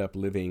often end up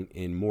living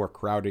in more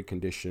crowded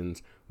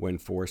conditions when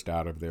forced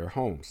out of their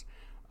homes.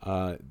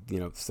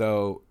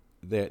 So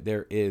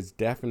there is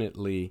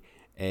definitely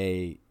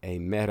a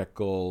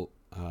medical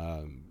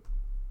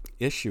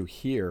issue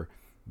here,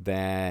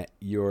 that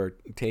you're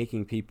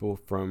taking people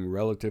from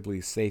relatively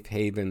safe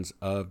havens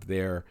of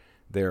their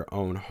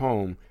own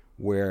home,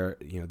 where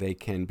they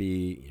can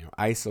be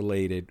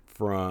isolated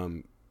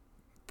from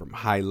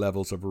high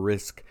levels of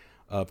risk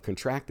of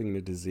contracting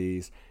the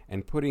disease,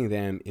 and putting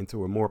them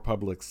into a more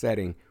public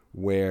setting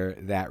where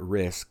that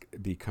risk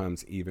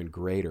becomes even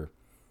greater.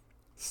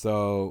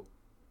 So,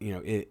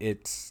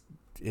 it's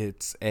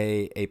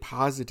a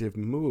positive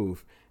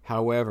move.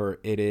 However,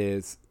 it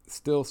is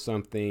still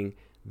something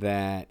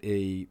that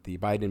the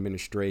Biden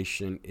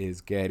administration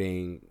is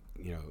getting,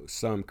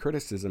 some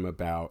criticism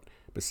about,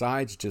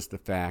 besides just the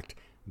fact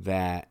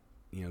that,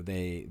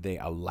 they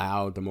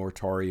allowed the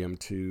moratorium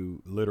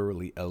to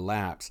literally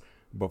elapse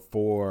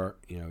before,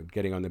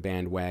 getting on the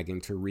bandwagon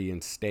to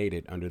reinstate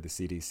it under the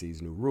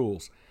CDC's new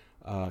rules.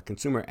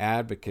 Consumer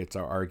advocates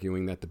are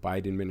arguing that the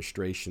Biden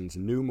administration's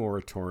new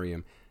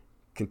moratorium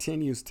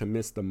continues to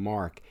miss the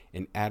mark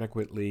in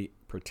adequately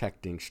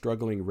protecting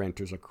struggling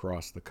renters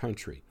across the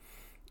country.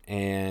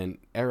 And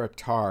Eric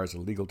Tars, a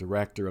legal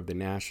director of the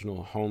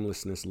National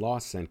Homelessness Law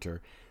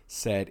Center,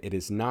 said it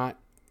is not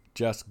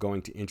just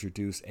going to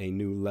introduce a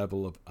new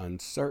level of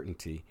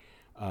uncertainty.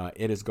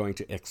 It is going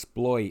to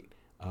exploit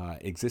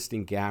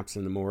existing gaps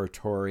in the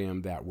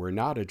moratorium that were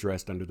not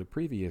addressed under the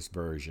previous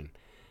version.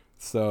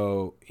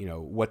 So,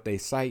 what they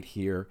cite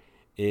here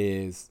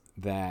is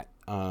that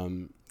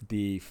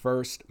the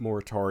first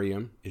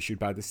moratorium issued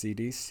by the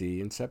CDC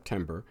in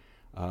September,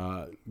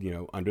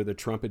 under the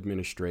Trump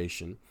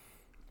administration,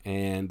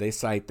 and they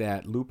cite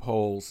that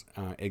loopholes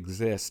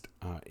exist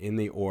in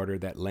the order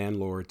that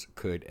landlords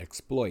could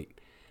exploit.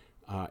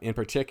 In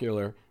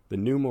particular, the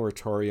new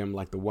moratorium,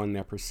 like the one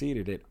that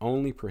preceded it,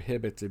 only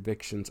prohibits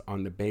evictions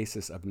on the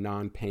basis of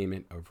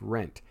non-payment of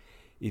rent.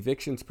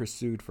 Evictions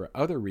pursued for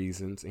other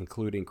reasons,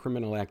 including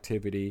criminal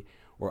activity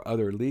or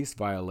other lease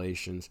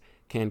violations,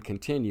 can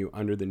continue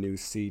under the new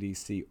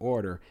CDC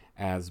order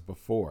as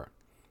before.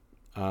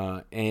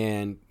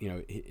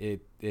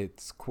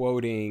 It's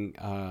quoting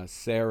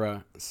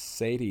Sarah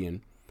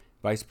Sadian,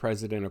 Vice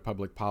President of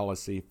Public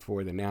Policy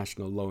for the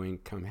National Low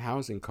Income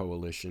Housing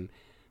Coalition,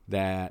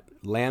 that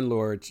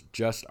landlords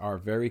just are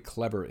very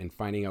clever in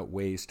finding out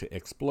ways to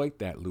exploit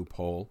that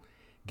loophole,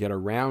 get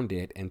around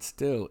it, and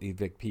still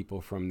evict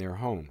people from their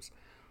homes.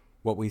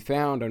 What we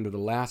found under the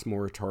last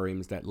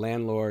moratorium is that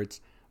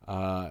landlords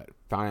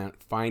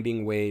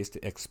finding ways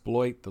to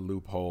exploit the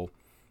loophole,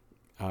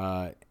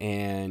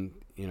 and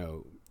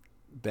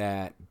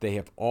that they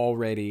have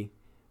already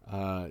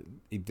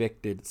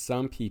evicted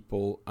some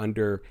people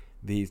under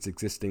these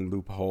existing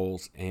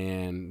loopholes,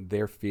 and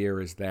their fear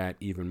is that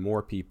even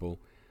more people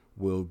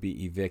will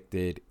be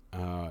evicted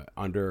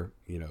under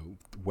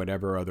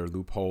whatever other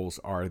loopholes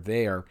are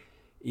there,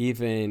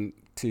 even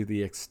to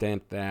the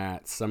extent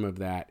that some of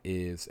that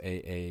is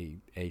a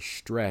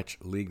stretch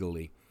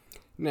legally.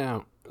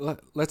 Now,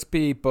 let's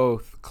be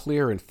both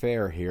clear and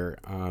fair here.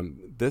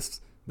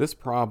 This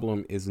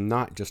problem is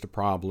not just a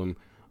problem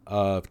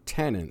of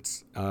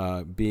tenants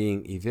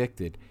being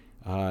evicted.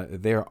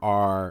 There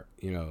are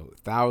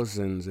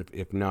thousands,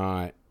 if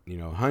not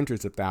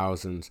hundreds of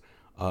thousands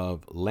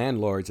of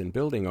landlords and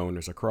building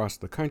owners across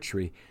the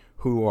country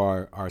who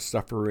are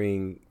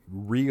suffering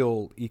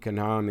real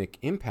economic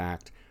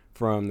impact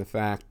from the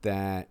fact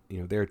that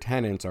their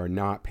tenants are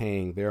not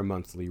paying their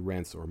monthly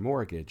rents or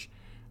mortgage.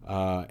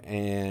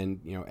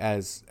 And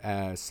as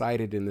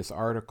cited in this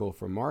article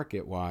from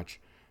MarketWatch,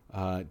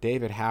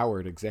 David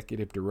Howard,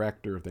 executive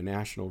director of the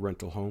National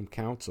Rental Home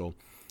Council,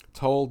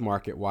 told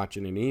MarketWatch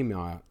in an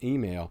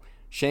email,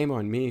 "Shame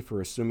on me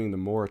for assuming the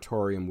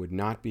moratorium would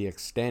not be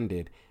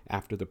extended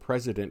after the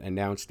president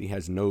announced he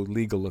has no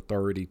legal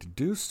authority to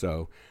do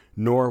so,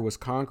 nor was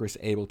Congress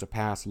able to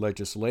pass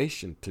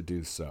legislation to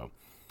do so."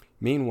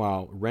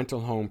 Meanwhile,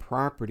 rental home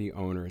property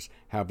owners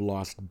have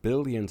lost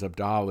billions of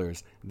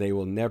dollars they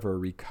will never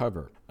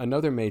recover.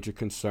 Another major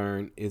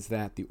concern is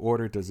that the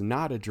order does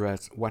not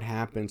address what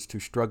happens to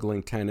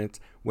struggling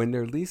tenants when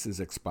their leases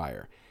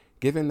expire.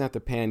 Given that the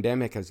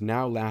pandemic has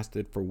now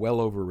lasted for well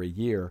over a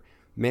year,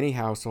 many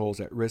households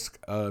at risk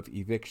of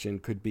eviction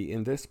could be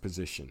in this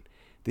position.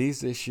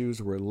 These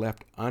issues were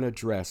left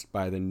unaddressed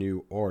by the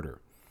new order.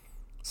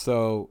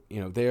 So,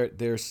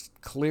 there's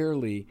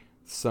clearly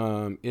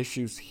some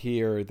issues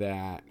here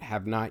that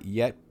have not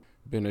yet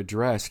been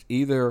addressed,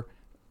 either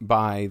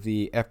by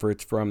the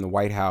efforts from the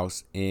White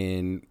House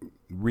in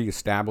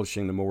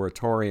reestablishing the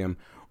moratorium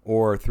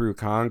or through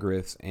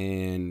Congress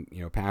and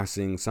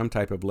passing some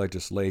type of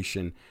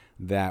legislation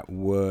that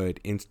would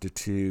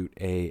institute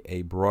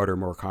a broader,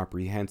 more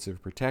comprehensive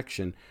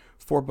protection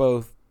for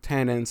both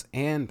tenants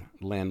and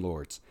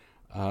landlords.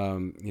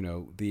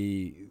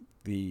 The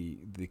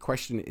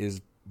question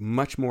is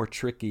much more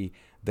tricky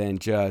than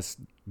just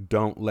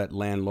don't let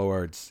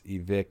landlords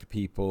evict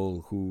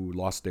people who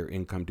lost their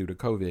income due to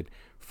COVID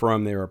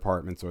from their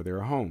apartments or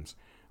their homes.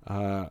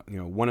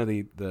 One of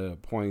the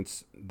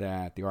points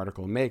that the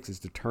article makes is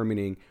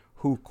determining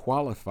who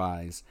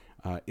qualifies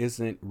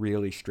isn't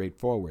really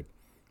straightforward.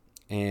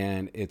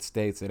 And it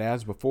states that,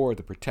 as before,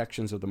 the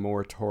protections of the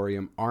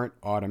moratorium aren't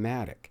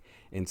automatic.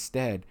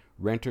 Instead,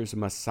 renters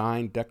must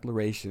sign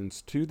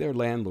declarations to their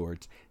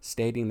landlords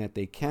stating that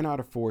they cannot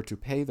afford to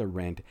pay the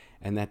rent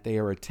and that they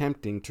are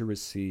attempting to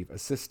receive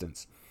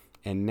assistance.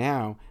 And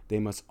now they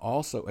must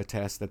also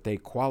attest that they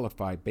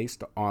qualify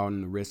based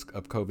on the risk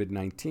of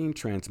COVID-19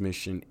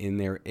 transmission in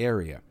their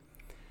area.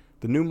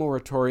 The new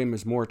moratorium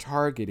is more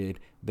targeted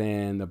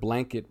than the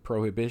blanket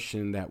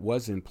prohibition that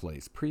was in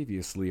place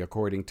previously,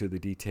 according to the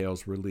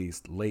details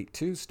released late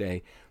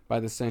Tuesday by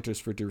the Centers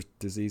for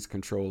Disease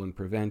Control and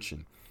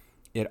Prevention.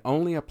 It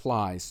only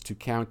applies to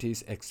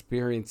counties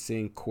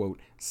experiencing, quote,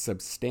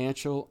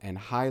 substantial and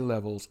high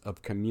levels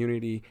of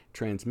community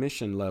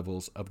transmission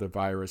levels of the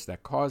virus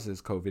that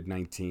causes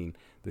COVID-19,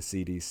 the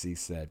CDC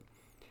said.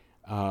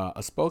 A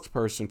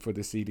spokesperson for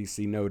the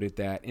CDC noted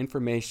that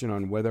information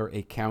on whether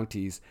a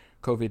county's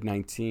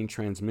COVID-19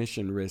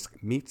 transmission risk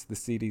meets the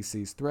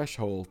CDC's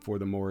threshold for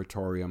the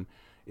moratorium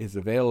is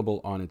available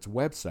on its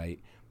website,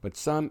 but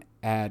some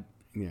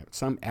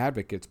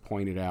advocates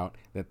pointed out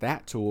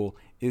that tool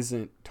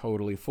isn't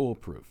totally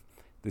foolproof.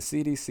 The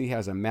CDC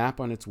has a map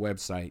on its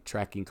website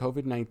tracking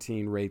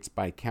COVID-19 rates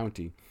by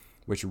county,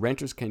 which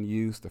renters can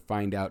use to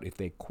find out if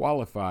they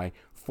qualify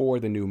for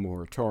the new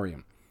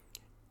moratorium.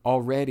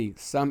 Already,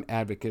 some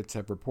advocates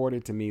have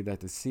reported to me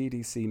that the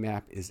CDC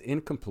map is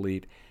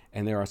incomplete,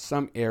 and there are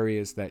some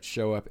areas that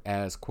show up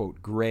as,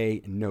 quote,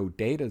 gray no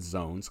data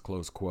zones,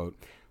 close quote.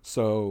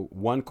 So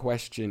one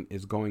question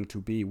is going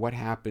to be what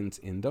happens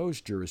in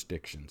those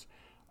jurisdictions?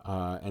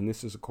 And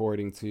this is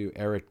according to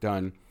Eric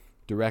Dunn,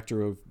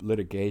 Director of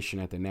Litigation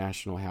at the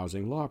National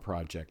Housing Law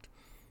Project.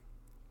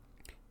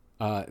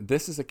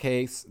 This is a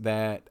case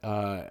that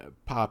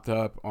popped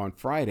up on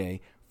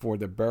Friday for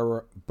the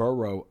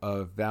borough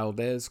of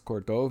Valdez,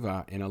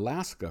 Cordova in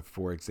Alaska,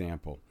 for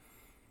example.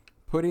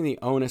 Putting the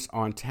onus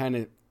on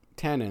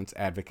tenants,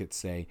 advocates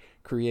say,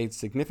 creates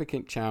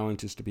significant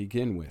challenges to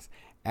begin with,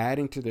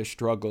 adding to their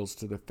struggles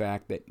to the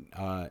fact that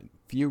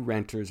few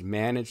renters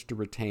manage to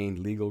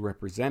retain legal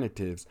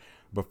representatives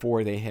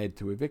before they head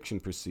to eviction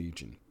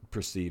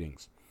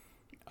proceedings.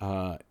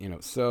 There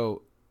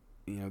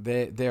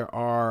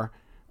are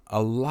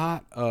a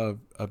lot of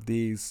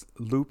these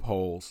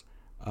loopholes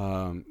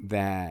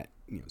that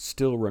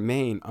still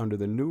remain under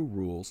the new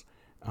rules.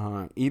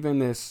 Even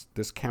this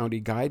county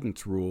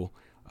guidance rule,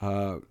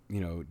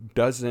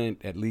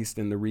 doesn't, at least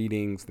in the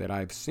readings that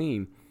I've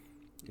seen,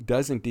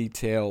 doesn't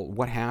detail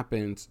what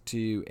happens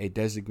to a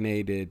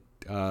designated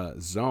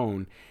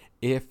zone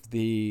if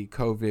the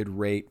COVID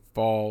rate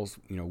falls,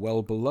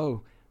 well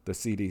below the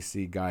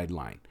CDC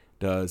guideline.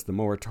 Does the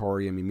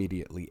moratorium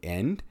immediately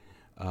end?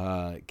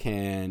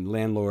 Can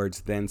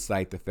landlords then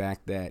cite the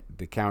fact that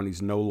the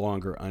county's no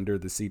longer under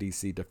the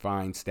CDC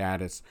defined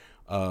status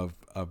of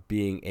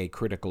being a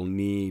critical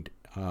need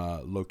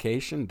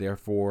location?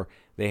 Therefore,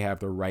 they have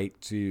the right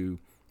to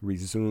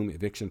resume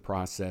eviction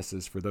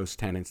processes for those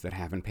tenants that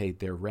haven't paid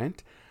their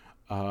rent.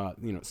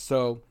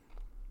 So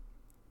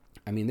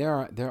I mean,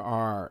 there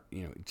are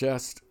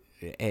just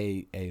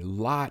a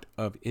lot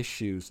of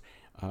issues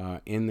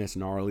in this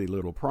gnarly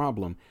little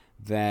problem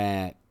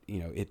that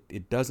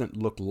it doesn't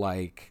look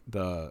like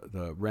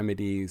the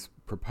remedies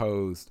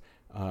proposed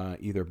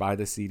either by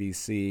the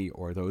CDC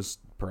or those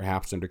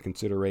perhaps under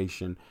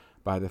consideration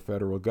by the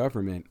federal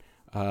government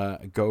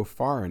go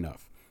far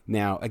enough.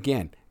 Now,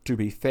 again, to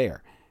be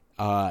fair,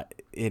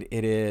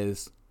 it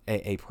is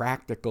a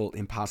practical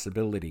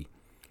impossibility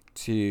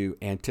to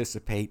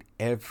anticipate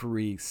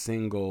every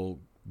single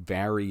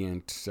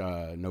variant,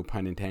 no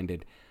pun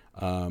intended,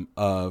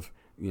 of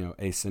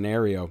a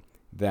scenario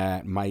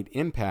that might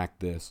impact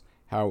this.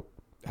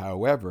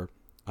 However,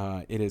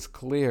 it is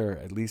clear,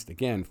 at least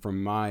again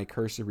from my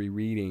cursory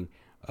reading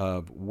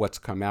of what's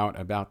come out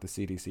about the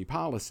CDC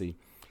policy,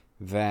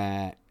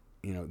 that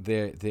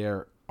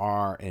there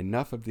are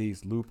enough of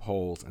these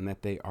loopholes and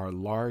that they are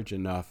large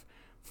enough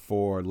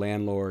for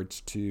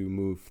landlords to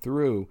move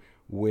through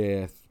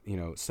with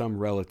some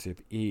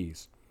relative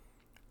ease.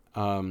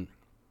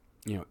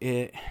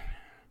 It,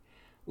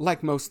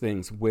 like most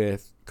things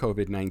with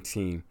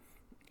COVID-19,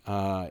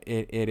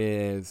 it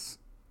is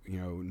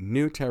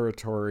new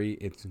territory.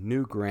 It's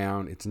new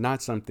ground. It's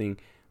not something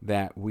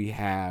that we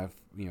have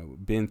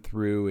been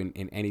through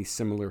in any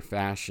similar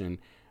fashion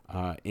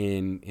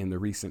in the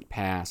recent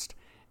past,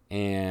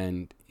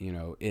 and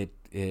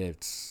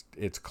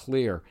it's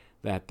clear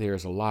that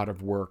there's a lot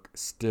of work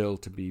still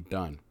to be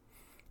done.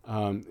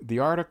 The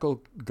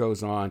article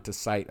goes on to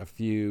cite a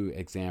few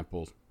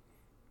examples.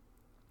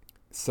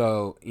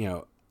 So,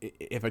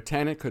 if a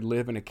tenant could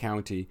live in a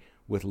county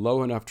with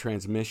low enough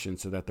transmission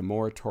so that the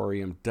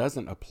moratorium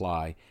doesn't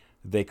apply,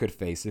 they could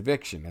face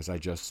eviction, as I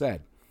just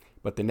said.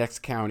 But the next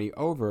county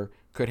over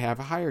could have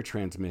a higher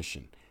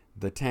transmission.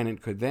 The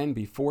tenant could then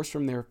be forced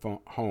from their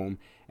home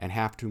and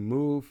have to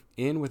move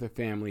in with a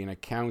family in a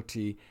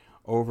county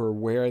over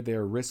where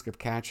their risk of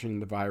catching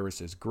the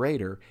virus is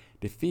greater,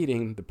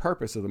 defeating the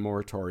purpose of the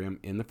moratorium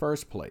in the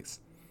first place.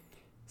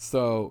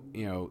 So,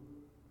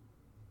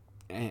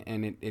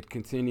 and it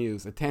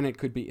continues, a tenant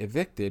could be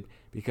evicted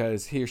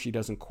because he or she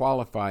doesn't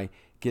qualify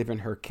given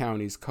her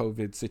county's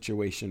COVID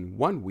situation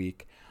 1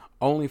 week,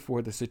 only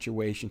for the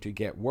situation to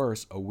get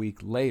worse a week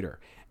later.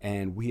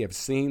 And we have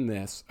seen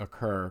this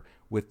occur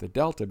with the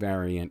Delta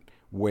variant,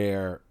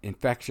 where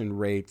infection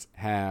rates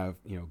have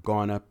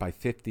gone up by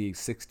 50,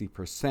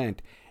 60%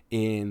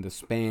 in the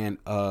span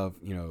of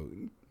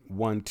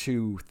 1,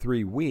 2,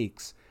 3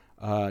 weeks,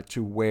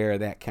 to where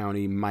that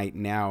county might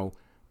now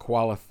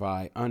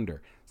qualify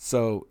under.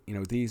 So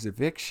these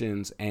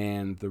evictions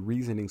and the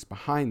reasonings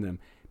behind them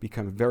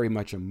become very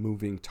much a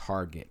moving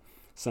target,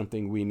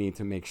 something we need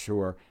to make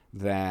sure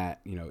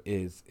that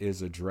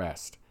is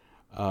addressed.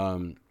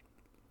 And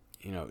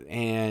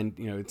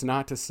it's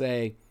not to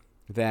say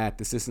that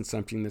this isn't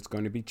something that's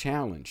going to be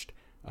challenged.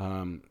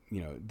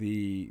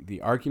 The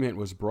argument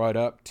was brought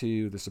up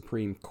to the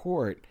Supreme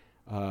Court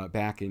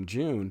back in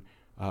June.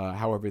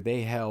 However,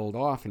 they held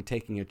off in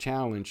taking a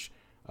challenge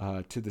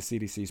to the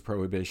CDC's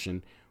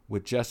prohibition,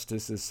 with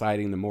justices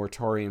citing the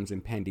moratorium's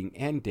impending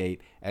end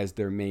date as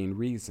their main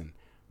reason.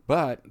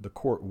 But the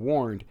court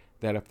warned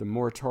that if the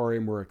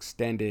moratorium were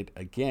extended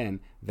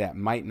again, that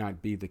might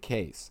not be the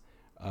case.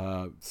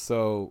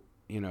 So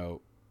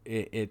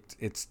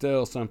it's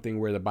still something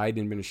where the Biden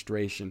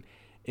administration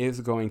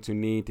is going to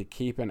need to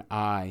keep an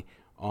eye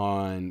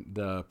on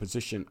the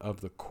position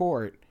of the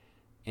court,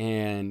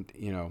 and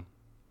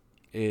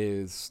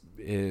is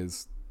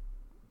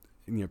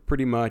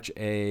pretty much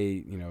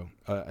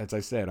as I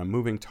said, a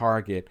moving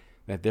target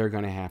that they're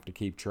going to have to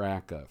keep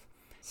track of.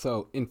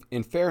 So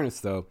in fairness,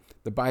 though,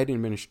 the Biden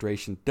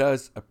administration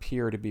does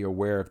appear to be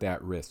aware of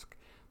that risk.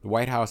 The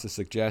White House has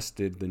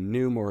suggested the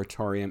new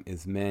moratorium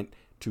is meant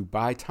to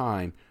buy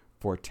time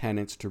for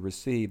tenants to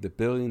receive the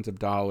billions of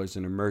dollars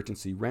in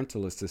emergency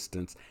rental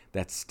assistance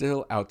that's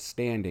still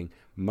outstanding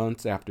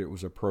months after it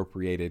was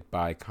appropriated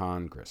by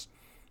Congress.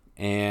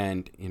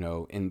 And,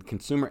 and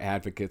consumer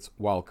advocates,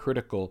 while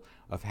critical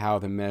of how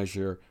the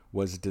measure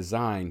was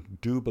designed,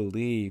 do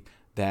believe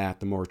that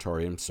the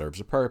moratorium serves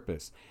a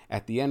purpose.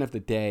 At the end of the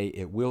day,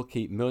 it will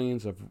keep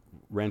millions of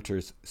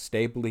renters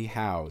stably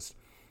housed,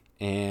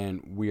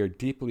 And we are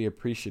deeply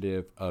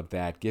appreciative of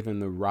that, given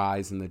the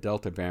rise in the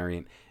Delta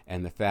variant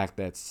and the fact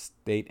that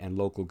state and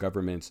local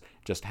governments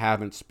just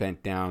haven't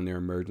spent down their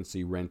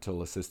emergency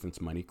rental assistance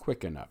money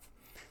quick enough.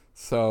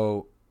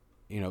 So,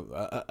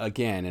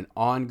 again, an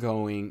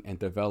ongoing and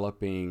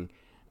developing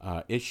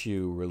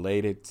issue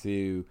related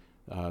to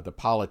the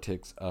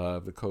politics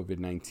of the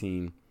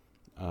COVID-19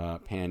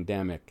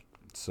 pandemic.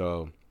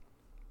 So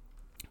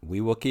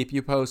we will keep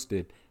you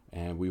posted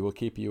and we will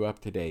keep you up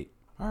to date.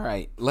 All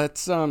right,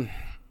 let's turn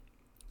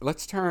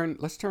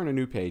a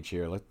new page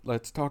here.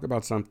 Let's talk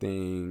about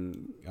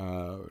something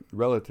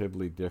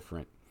relatively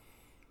different.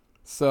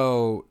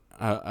 So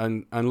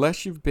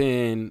unless you've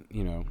been,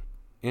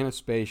 in a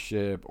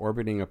spaceship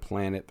orbiting a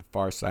planet the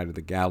far side of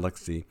the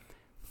galaxy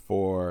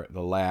for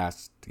the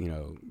last,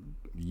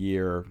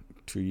 year,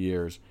 2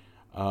 years,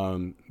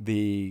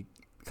 the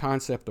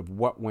concept of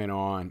what went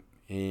on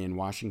in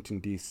Washington,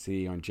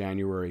 D.C. on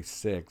January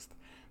 6th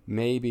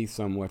may be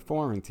somewhat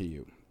foreign to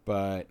you,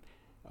 but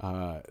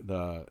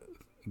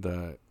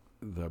the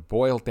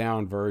boiled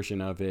down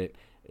version of it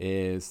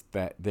is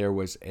that there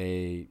was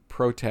a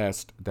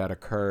protest that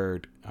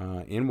occurred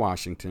in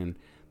Washington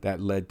that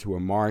led to a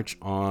march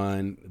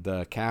on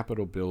the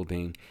Capitol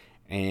building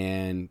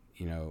and,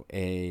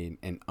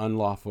 an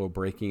unlawful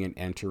breaking and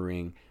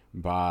entering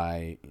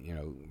by,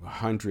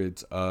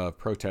 hundreds of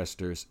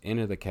protesters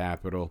into the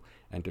Capitol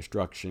and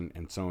destruction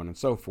and so on and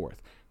so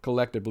forth,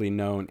 collectively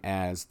known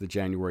as the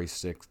January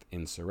 6th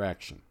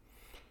insurrection.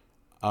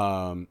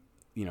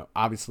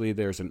 Obviously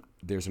there's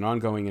an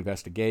ongoing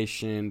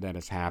investigation that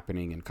is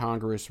happening in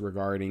Congress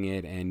regarding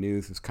it, and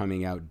news is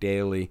coming out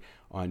daily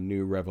on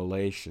new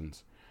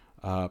revelations.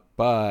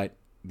 But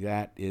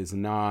that is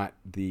not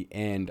the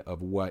end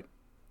of what,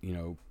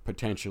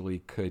 potentially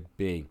could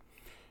be.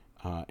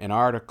 An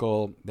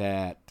article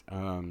that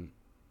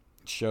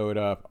showed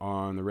up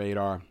on the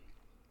radar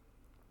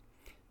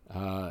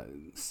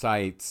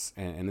cites,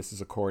 and this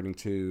is according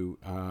to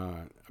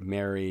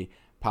Mary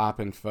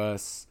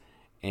Poppinfuss,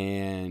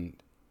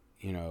 and,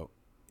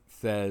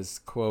 says,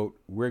 quote,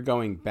 "We're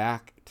going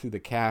back to the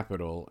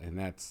Capitol," and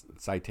that's a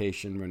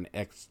citation when an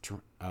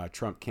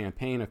ex-Trump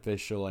campaign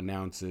official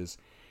announces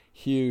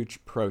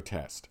huge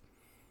protest.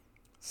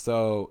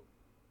 So,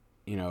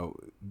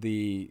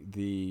 the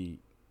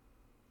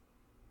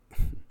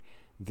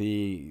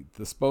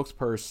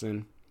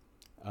spokesperson,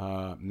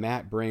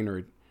 Matt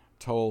Braynard,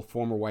 told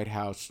former White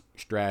House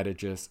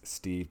strategist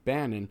Steve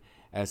Bannon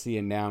as he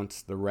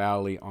announced the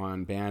rally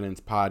on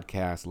Bannon's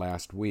podcast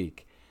last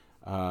week.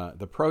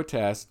 The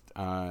protest,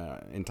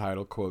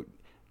 entitled, quote,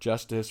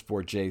 "Justice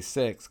for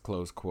J6,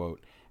 close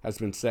quote, has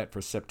been set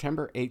for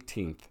September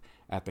 18th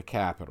at the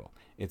Capitol.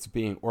 It's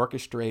being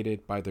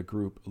orchestrated by the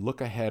group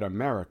Look Ahead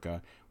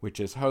America, which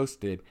is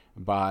hosted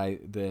by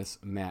this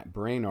Matt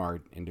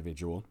Braynard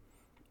individual.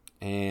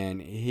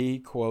 And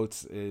he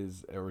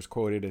was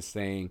quoted as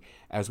saying,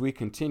 "As we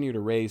continue to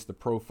raise the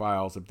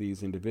profiles of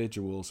these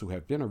individuals who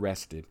have been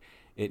arrested,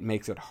 it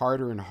makes it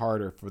harder and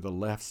harder for the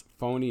left's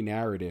phony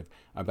narrative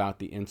about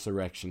the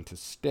insurrection to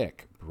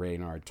stick,"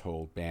 Braynard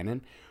told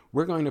Bannon.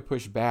 "We're going to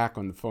push back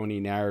on the phony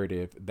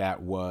narrative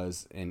that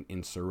was an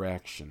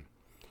insurrection."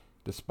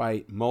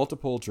 Despite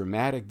multiple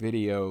dramatic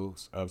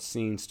videos of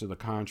scenes to the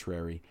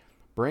contrary,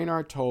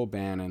 Braynard told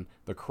Bannon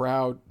the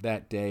crowd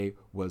that day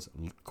was,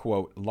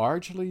 quote,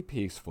 "largely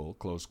peaceful,"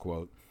 close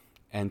quote,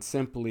 and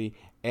simply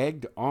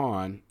egged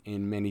on,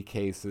 in many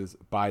cases,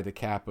 by the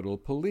Capitol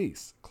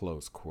Police,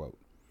 close quote.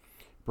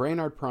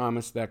 Braynard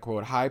promised that,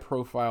 quote,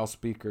 "high-profile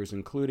speakers,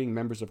 including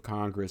members of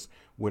Congress,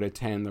 would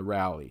attend the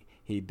rally."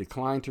 He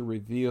declined to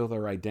reveal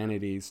their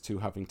identities to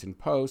Huffington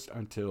Post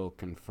until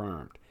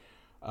confirmed.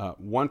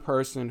 One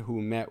person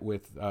who met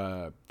with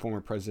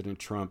former President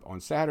Trump on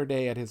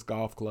Saturday at his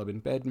golf club in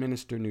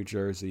Bedminster, New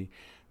Jersey,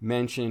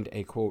 mentioned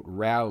a, quote,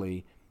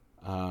 "rally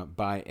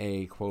by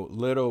a, quote,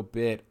 little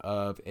bit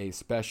of a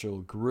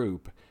special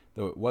group,"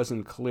 though it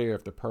wasn't clear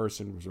if the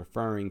person was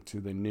referring to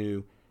the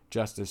new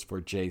Justice for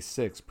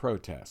J6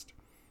 protest.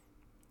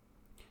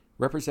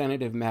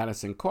 Representative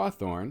Madison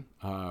Cawthorn,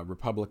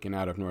 Republican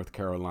out of North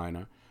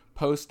Carolina,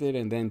 posted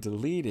and then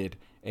deleted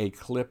a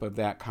clip of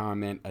that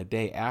comment a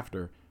day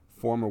after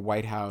former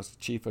White House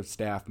Chief of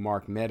Staff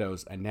Mark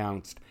Meadows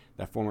announced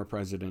that former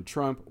President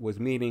Trump was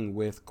meeting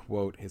with,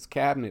 quote, "his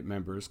cabinet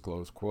members,"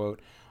 close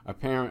quote,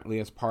 apparently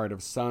as part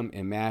of some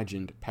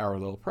imagined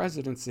parallel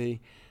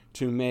presidency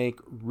to make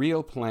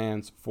real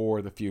plans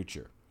for the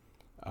future.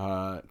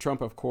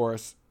 Trump, of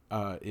course,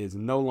 is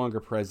no longer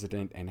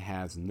president and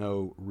has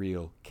no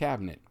real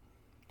cabinet.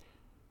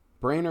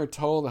 Braynard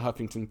told the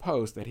Huffington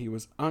Post that he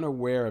was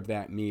unaware of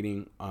that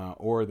meeting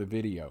or the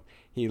video.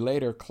 He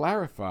later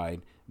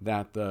clarified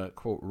that the,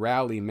 quote,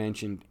 "rally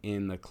mentioned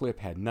in the clip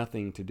had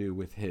nothing to do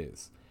with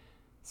his."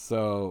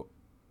 So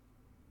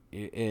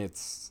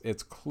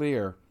it's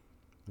clear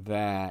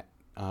that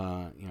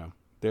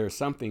there's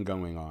something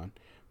going on.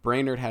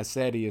 Braynard has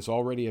said he has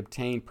already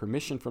obtained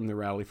permission from the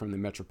rally from the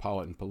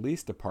Metropolitan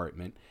Police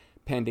Department,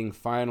 pending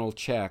final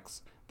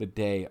checks the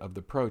day of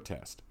the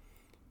protest.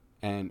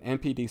 An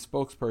NPD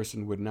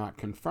spokesperson would not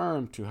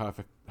confirm to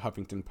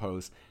Huffington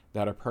Post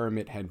that a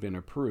permit had been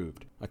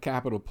approved. A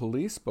Capitol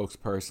Police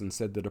spokesperson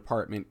said the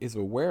department is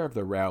aware of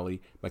the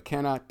rally but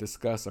cannot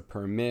discuss a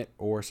permit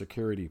or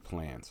security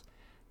plans.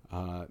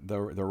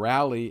 The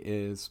rally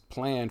is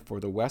planned for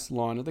the west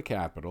lawn of the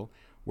Capitol,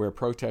 where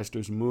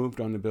protesters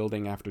moved on the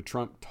building after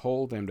Trump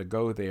told them to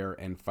go there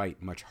and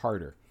fight much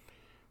harder.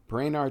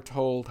 Brainard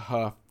told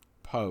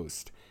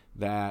HuffPost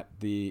that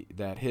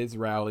his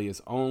rally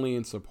is only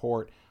in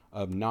support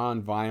of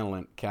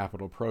nonviolent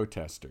Capitol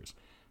protesters.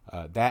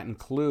 That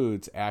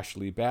includes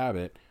Ashley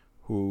Babbitt,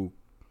 who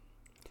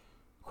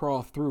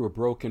crawled through a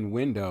broken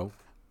window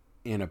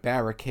in a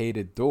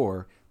barricaded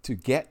door to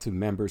get to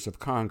members of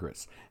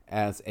Congress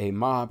as a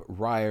mob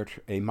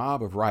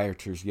of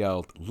rioters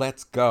yelled,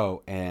 "Let's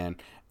go,"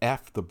 and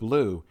F the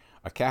blue.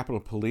 A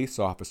Capitol Police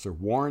officer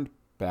warned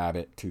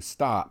Babbitt to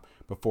stop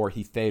before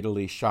he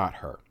fatally shot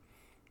her.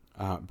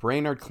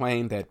 Brainard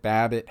claimed that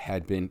Babbitt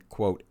had been,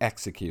 quote,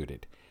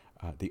 executed.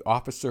 The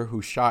officer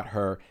who shot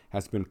her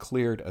has been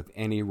cleared of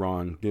any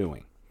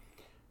wrongdoing.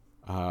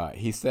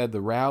 He said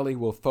the rally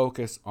will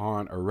focus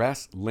on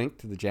arrests linked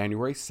to the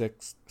January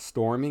 6th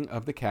storming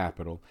of the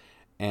Capitol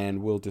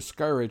and will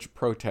discourage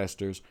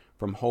protesters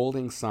from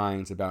holding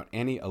signs about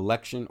any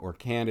election or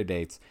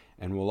candidates,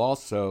 and will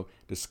also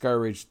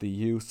discourage the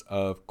use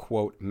of,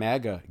 quote,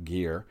 MAGA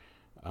gear,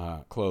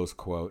 close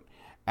quote.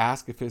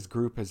 Asked if his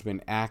group has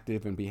been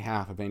active in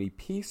behalf of any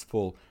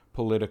peaceful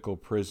political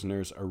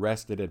prisoners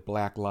arrested at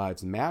Black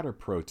Lives Matter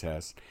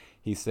protests,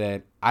 he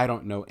said, "I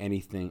don't know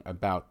anything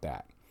about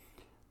that."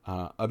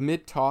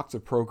 Amid talks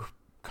of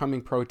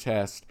coming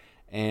protests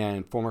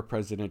and former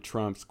President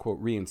Trump's,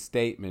 quote,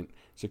 reinstatement,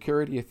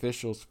 security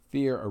officials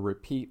fear a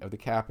repeat of the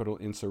Capitol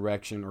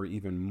insurrection or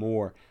even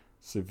more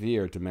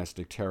severe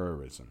domestic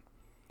terrorism.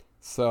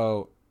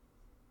 So,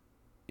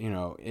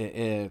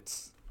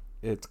 it's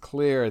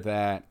clear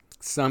that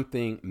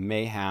something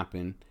may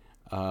happen,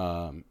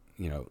 on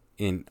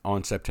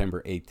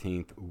September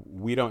 18th.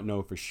 We don't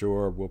know for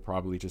sure. We'll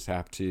probably just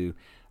have to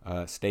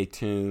stay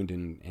tuned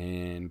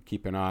and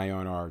keep an eye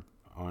on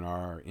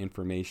our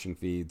information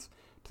feeds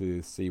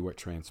to see what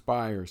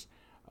transpires.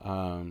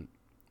 And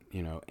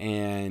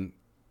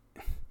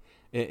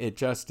it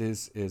just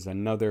is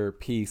another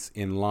piece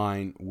in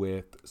line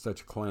with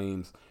such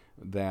claims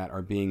that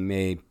are being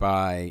made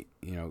by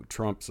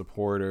Trump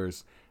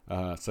supporters,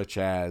 such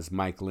as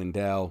Mike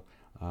Lindell,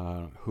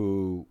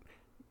 who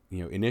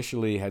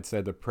initially had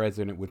said the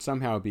president would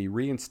somehow be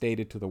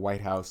reinstated to the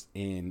White House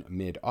in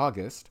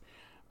mid-August.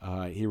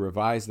 He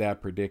revised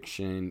that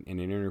prediction in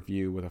an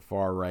interview with a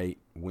far-right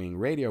wing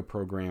radio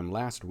program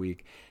last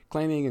week,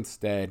 claiming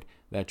instead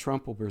that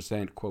Trump will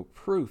present, quote,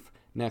 proof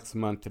next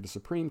month to the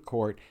Supreme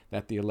Court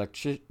that the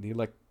election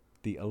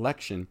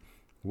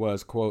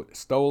was, quote,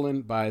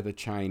 stolen by the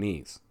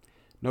Chinese.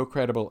 No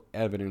credible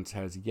evidence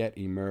has yet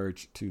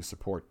emerged to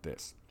support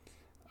this.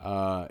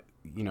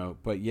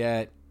 But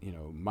yet,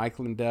 Mike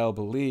Lindell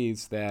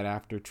believes that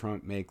after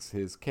Trump makes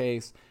his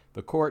case,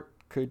 the court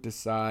could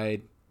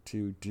decide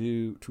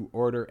to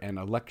order an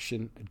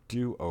election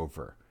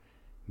do-over.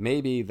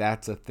 Maybe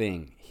that's a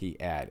thing, he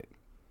added.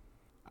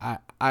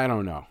 I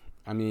don't know.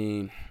 I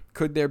mean,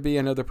 could there be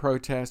another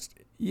protest?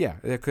 Yeah,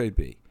 there could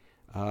be.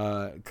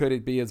 Could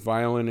it be as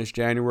violent as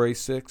January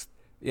 6th?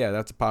 Yeah,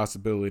 that's a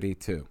possibility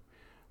too.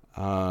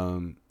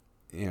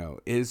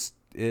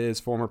 Is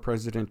former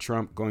President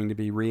Trump going to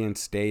be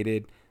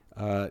reinstated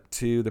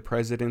to the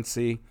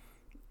presidency?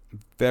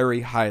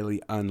 Very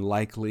highly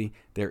unlikely.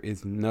 There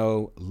is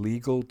no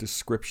legal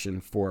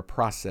description for a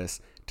process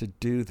to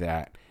do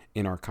that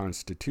in our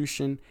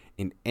Constitution,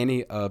 in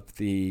any of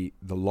the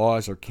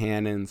laws or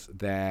canons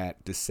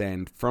that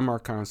descend from our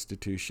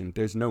Constitution.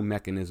 There's no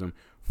mechanism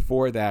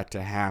for that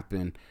to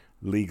happen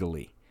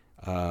legally.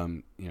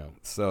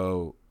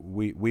 So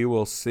we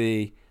will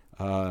see.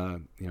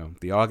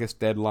 The August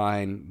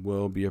deadline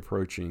will be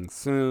approaching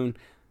soon.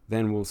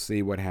 Then we'll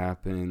see what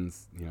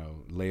happens,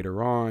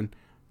 later on.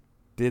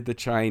 Did the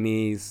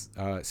Chinese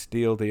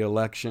steal the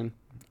election?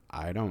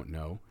 I don't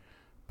know.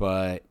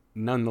 But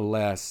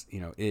nonetheless,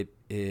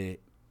 it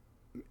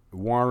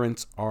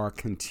warrants our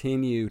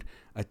continued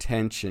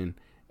attention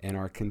and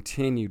our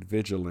continued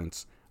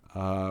vigilance,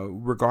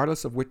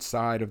 regardless of which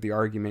side of the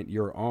argument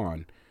you're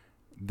on,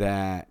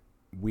 that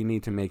we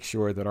need to make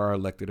sure that our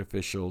elected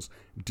officials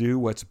do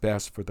what's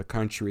best for the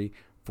country,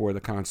 for the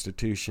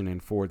Constitution,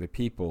 and for the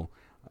people,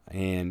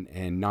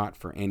 and not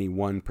for any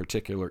one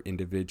particular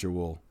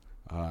individual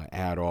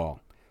at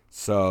all.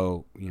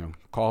 So,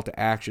 call to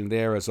action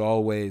there as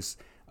always.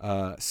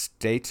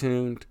 Stay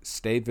tuned,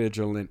 stay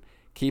vigilant,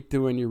 keep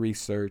doing your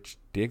research,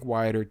 dig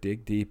wider,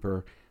 dig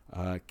deeper,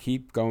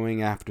 keep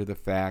going after the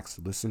facts,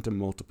 listen to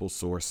multiple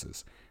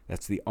sources.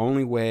 That's the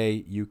only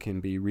way you can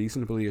be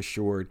reasonably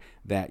assured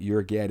that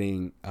you're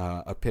getting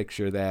a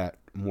picture that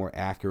more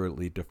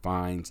accurately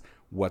defines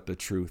what the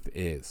truth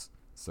is.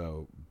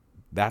 So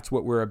that's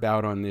what we're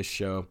about on this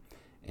show.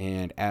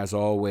 And as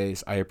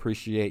always, I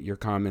appreciate your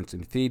comments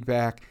and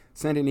feedback.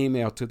 Send an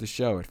email to the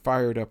show at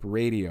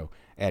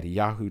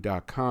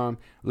firedupradio@yahoo.com.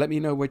 Let me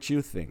know what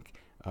you think.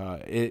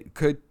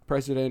 Could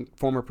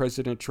former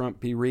President Trump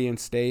be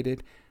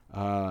reinstated?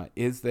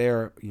 Is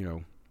there,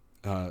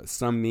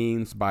 some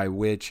means by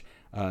which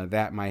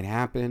that might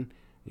happen?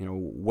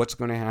 What's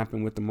going to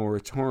happen with the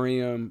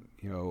moratorium?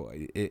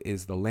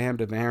 Is the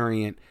Lambda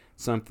variant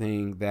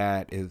something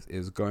that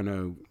is going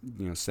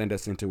to, send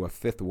us into a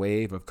fifth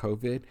wave of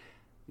COVID?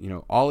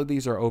 All of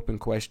these are open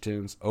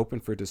questions, open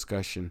for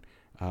discussion.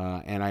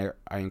 And I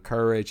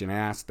encourage and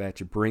ask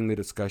that you bring the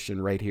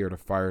discussion right here to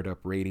Fired Up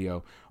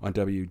Radio on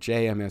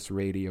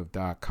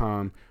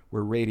WJMSradio.com,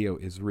 where radio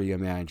is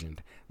reimagined.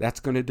 That's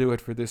going to do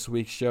it for this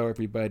week's show,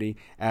 everybody.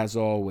 As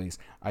always,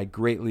 I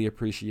greatly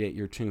appreciate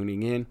your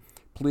tuning in.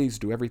 Please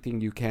do everything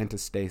you can to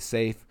stay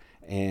safe,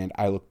 and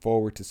I look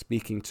forward to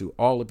speaking to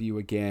all of you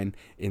again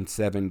in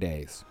 7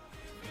 days.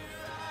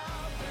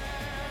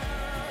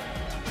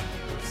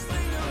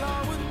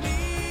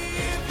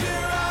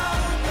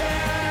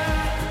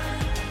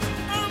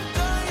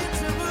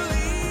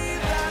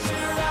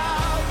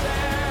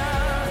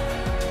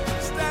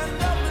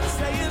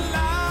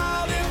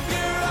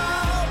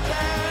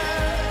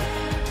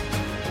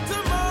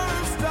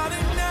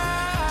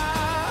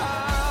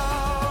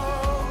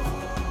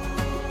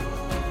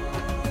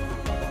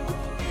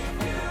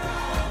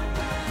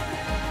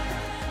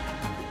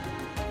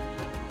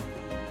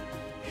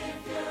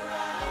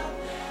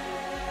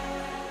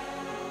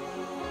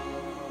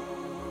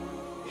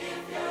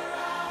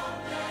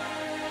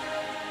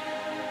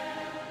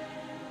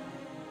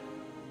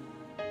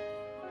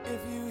 If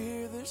you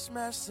hear this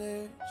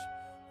message,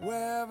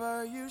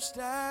 wherever you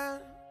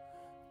stand,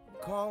 I'm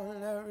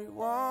calling every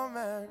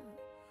woman,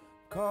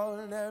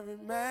 calling every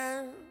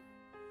man.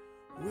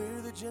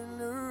 We're the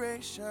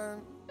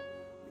generation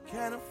we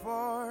can't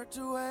afford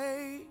to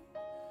wait.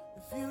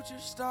 The future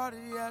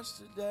started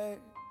yesterday,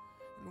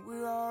 and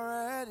we're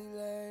already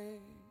late.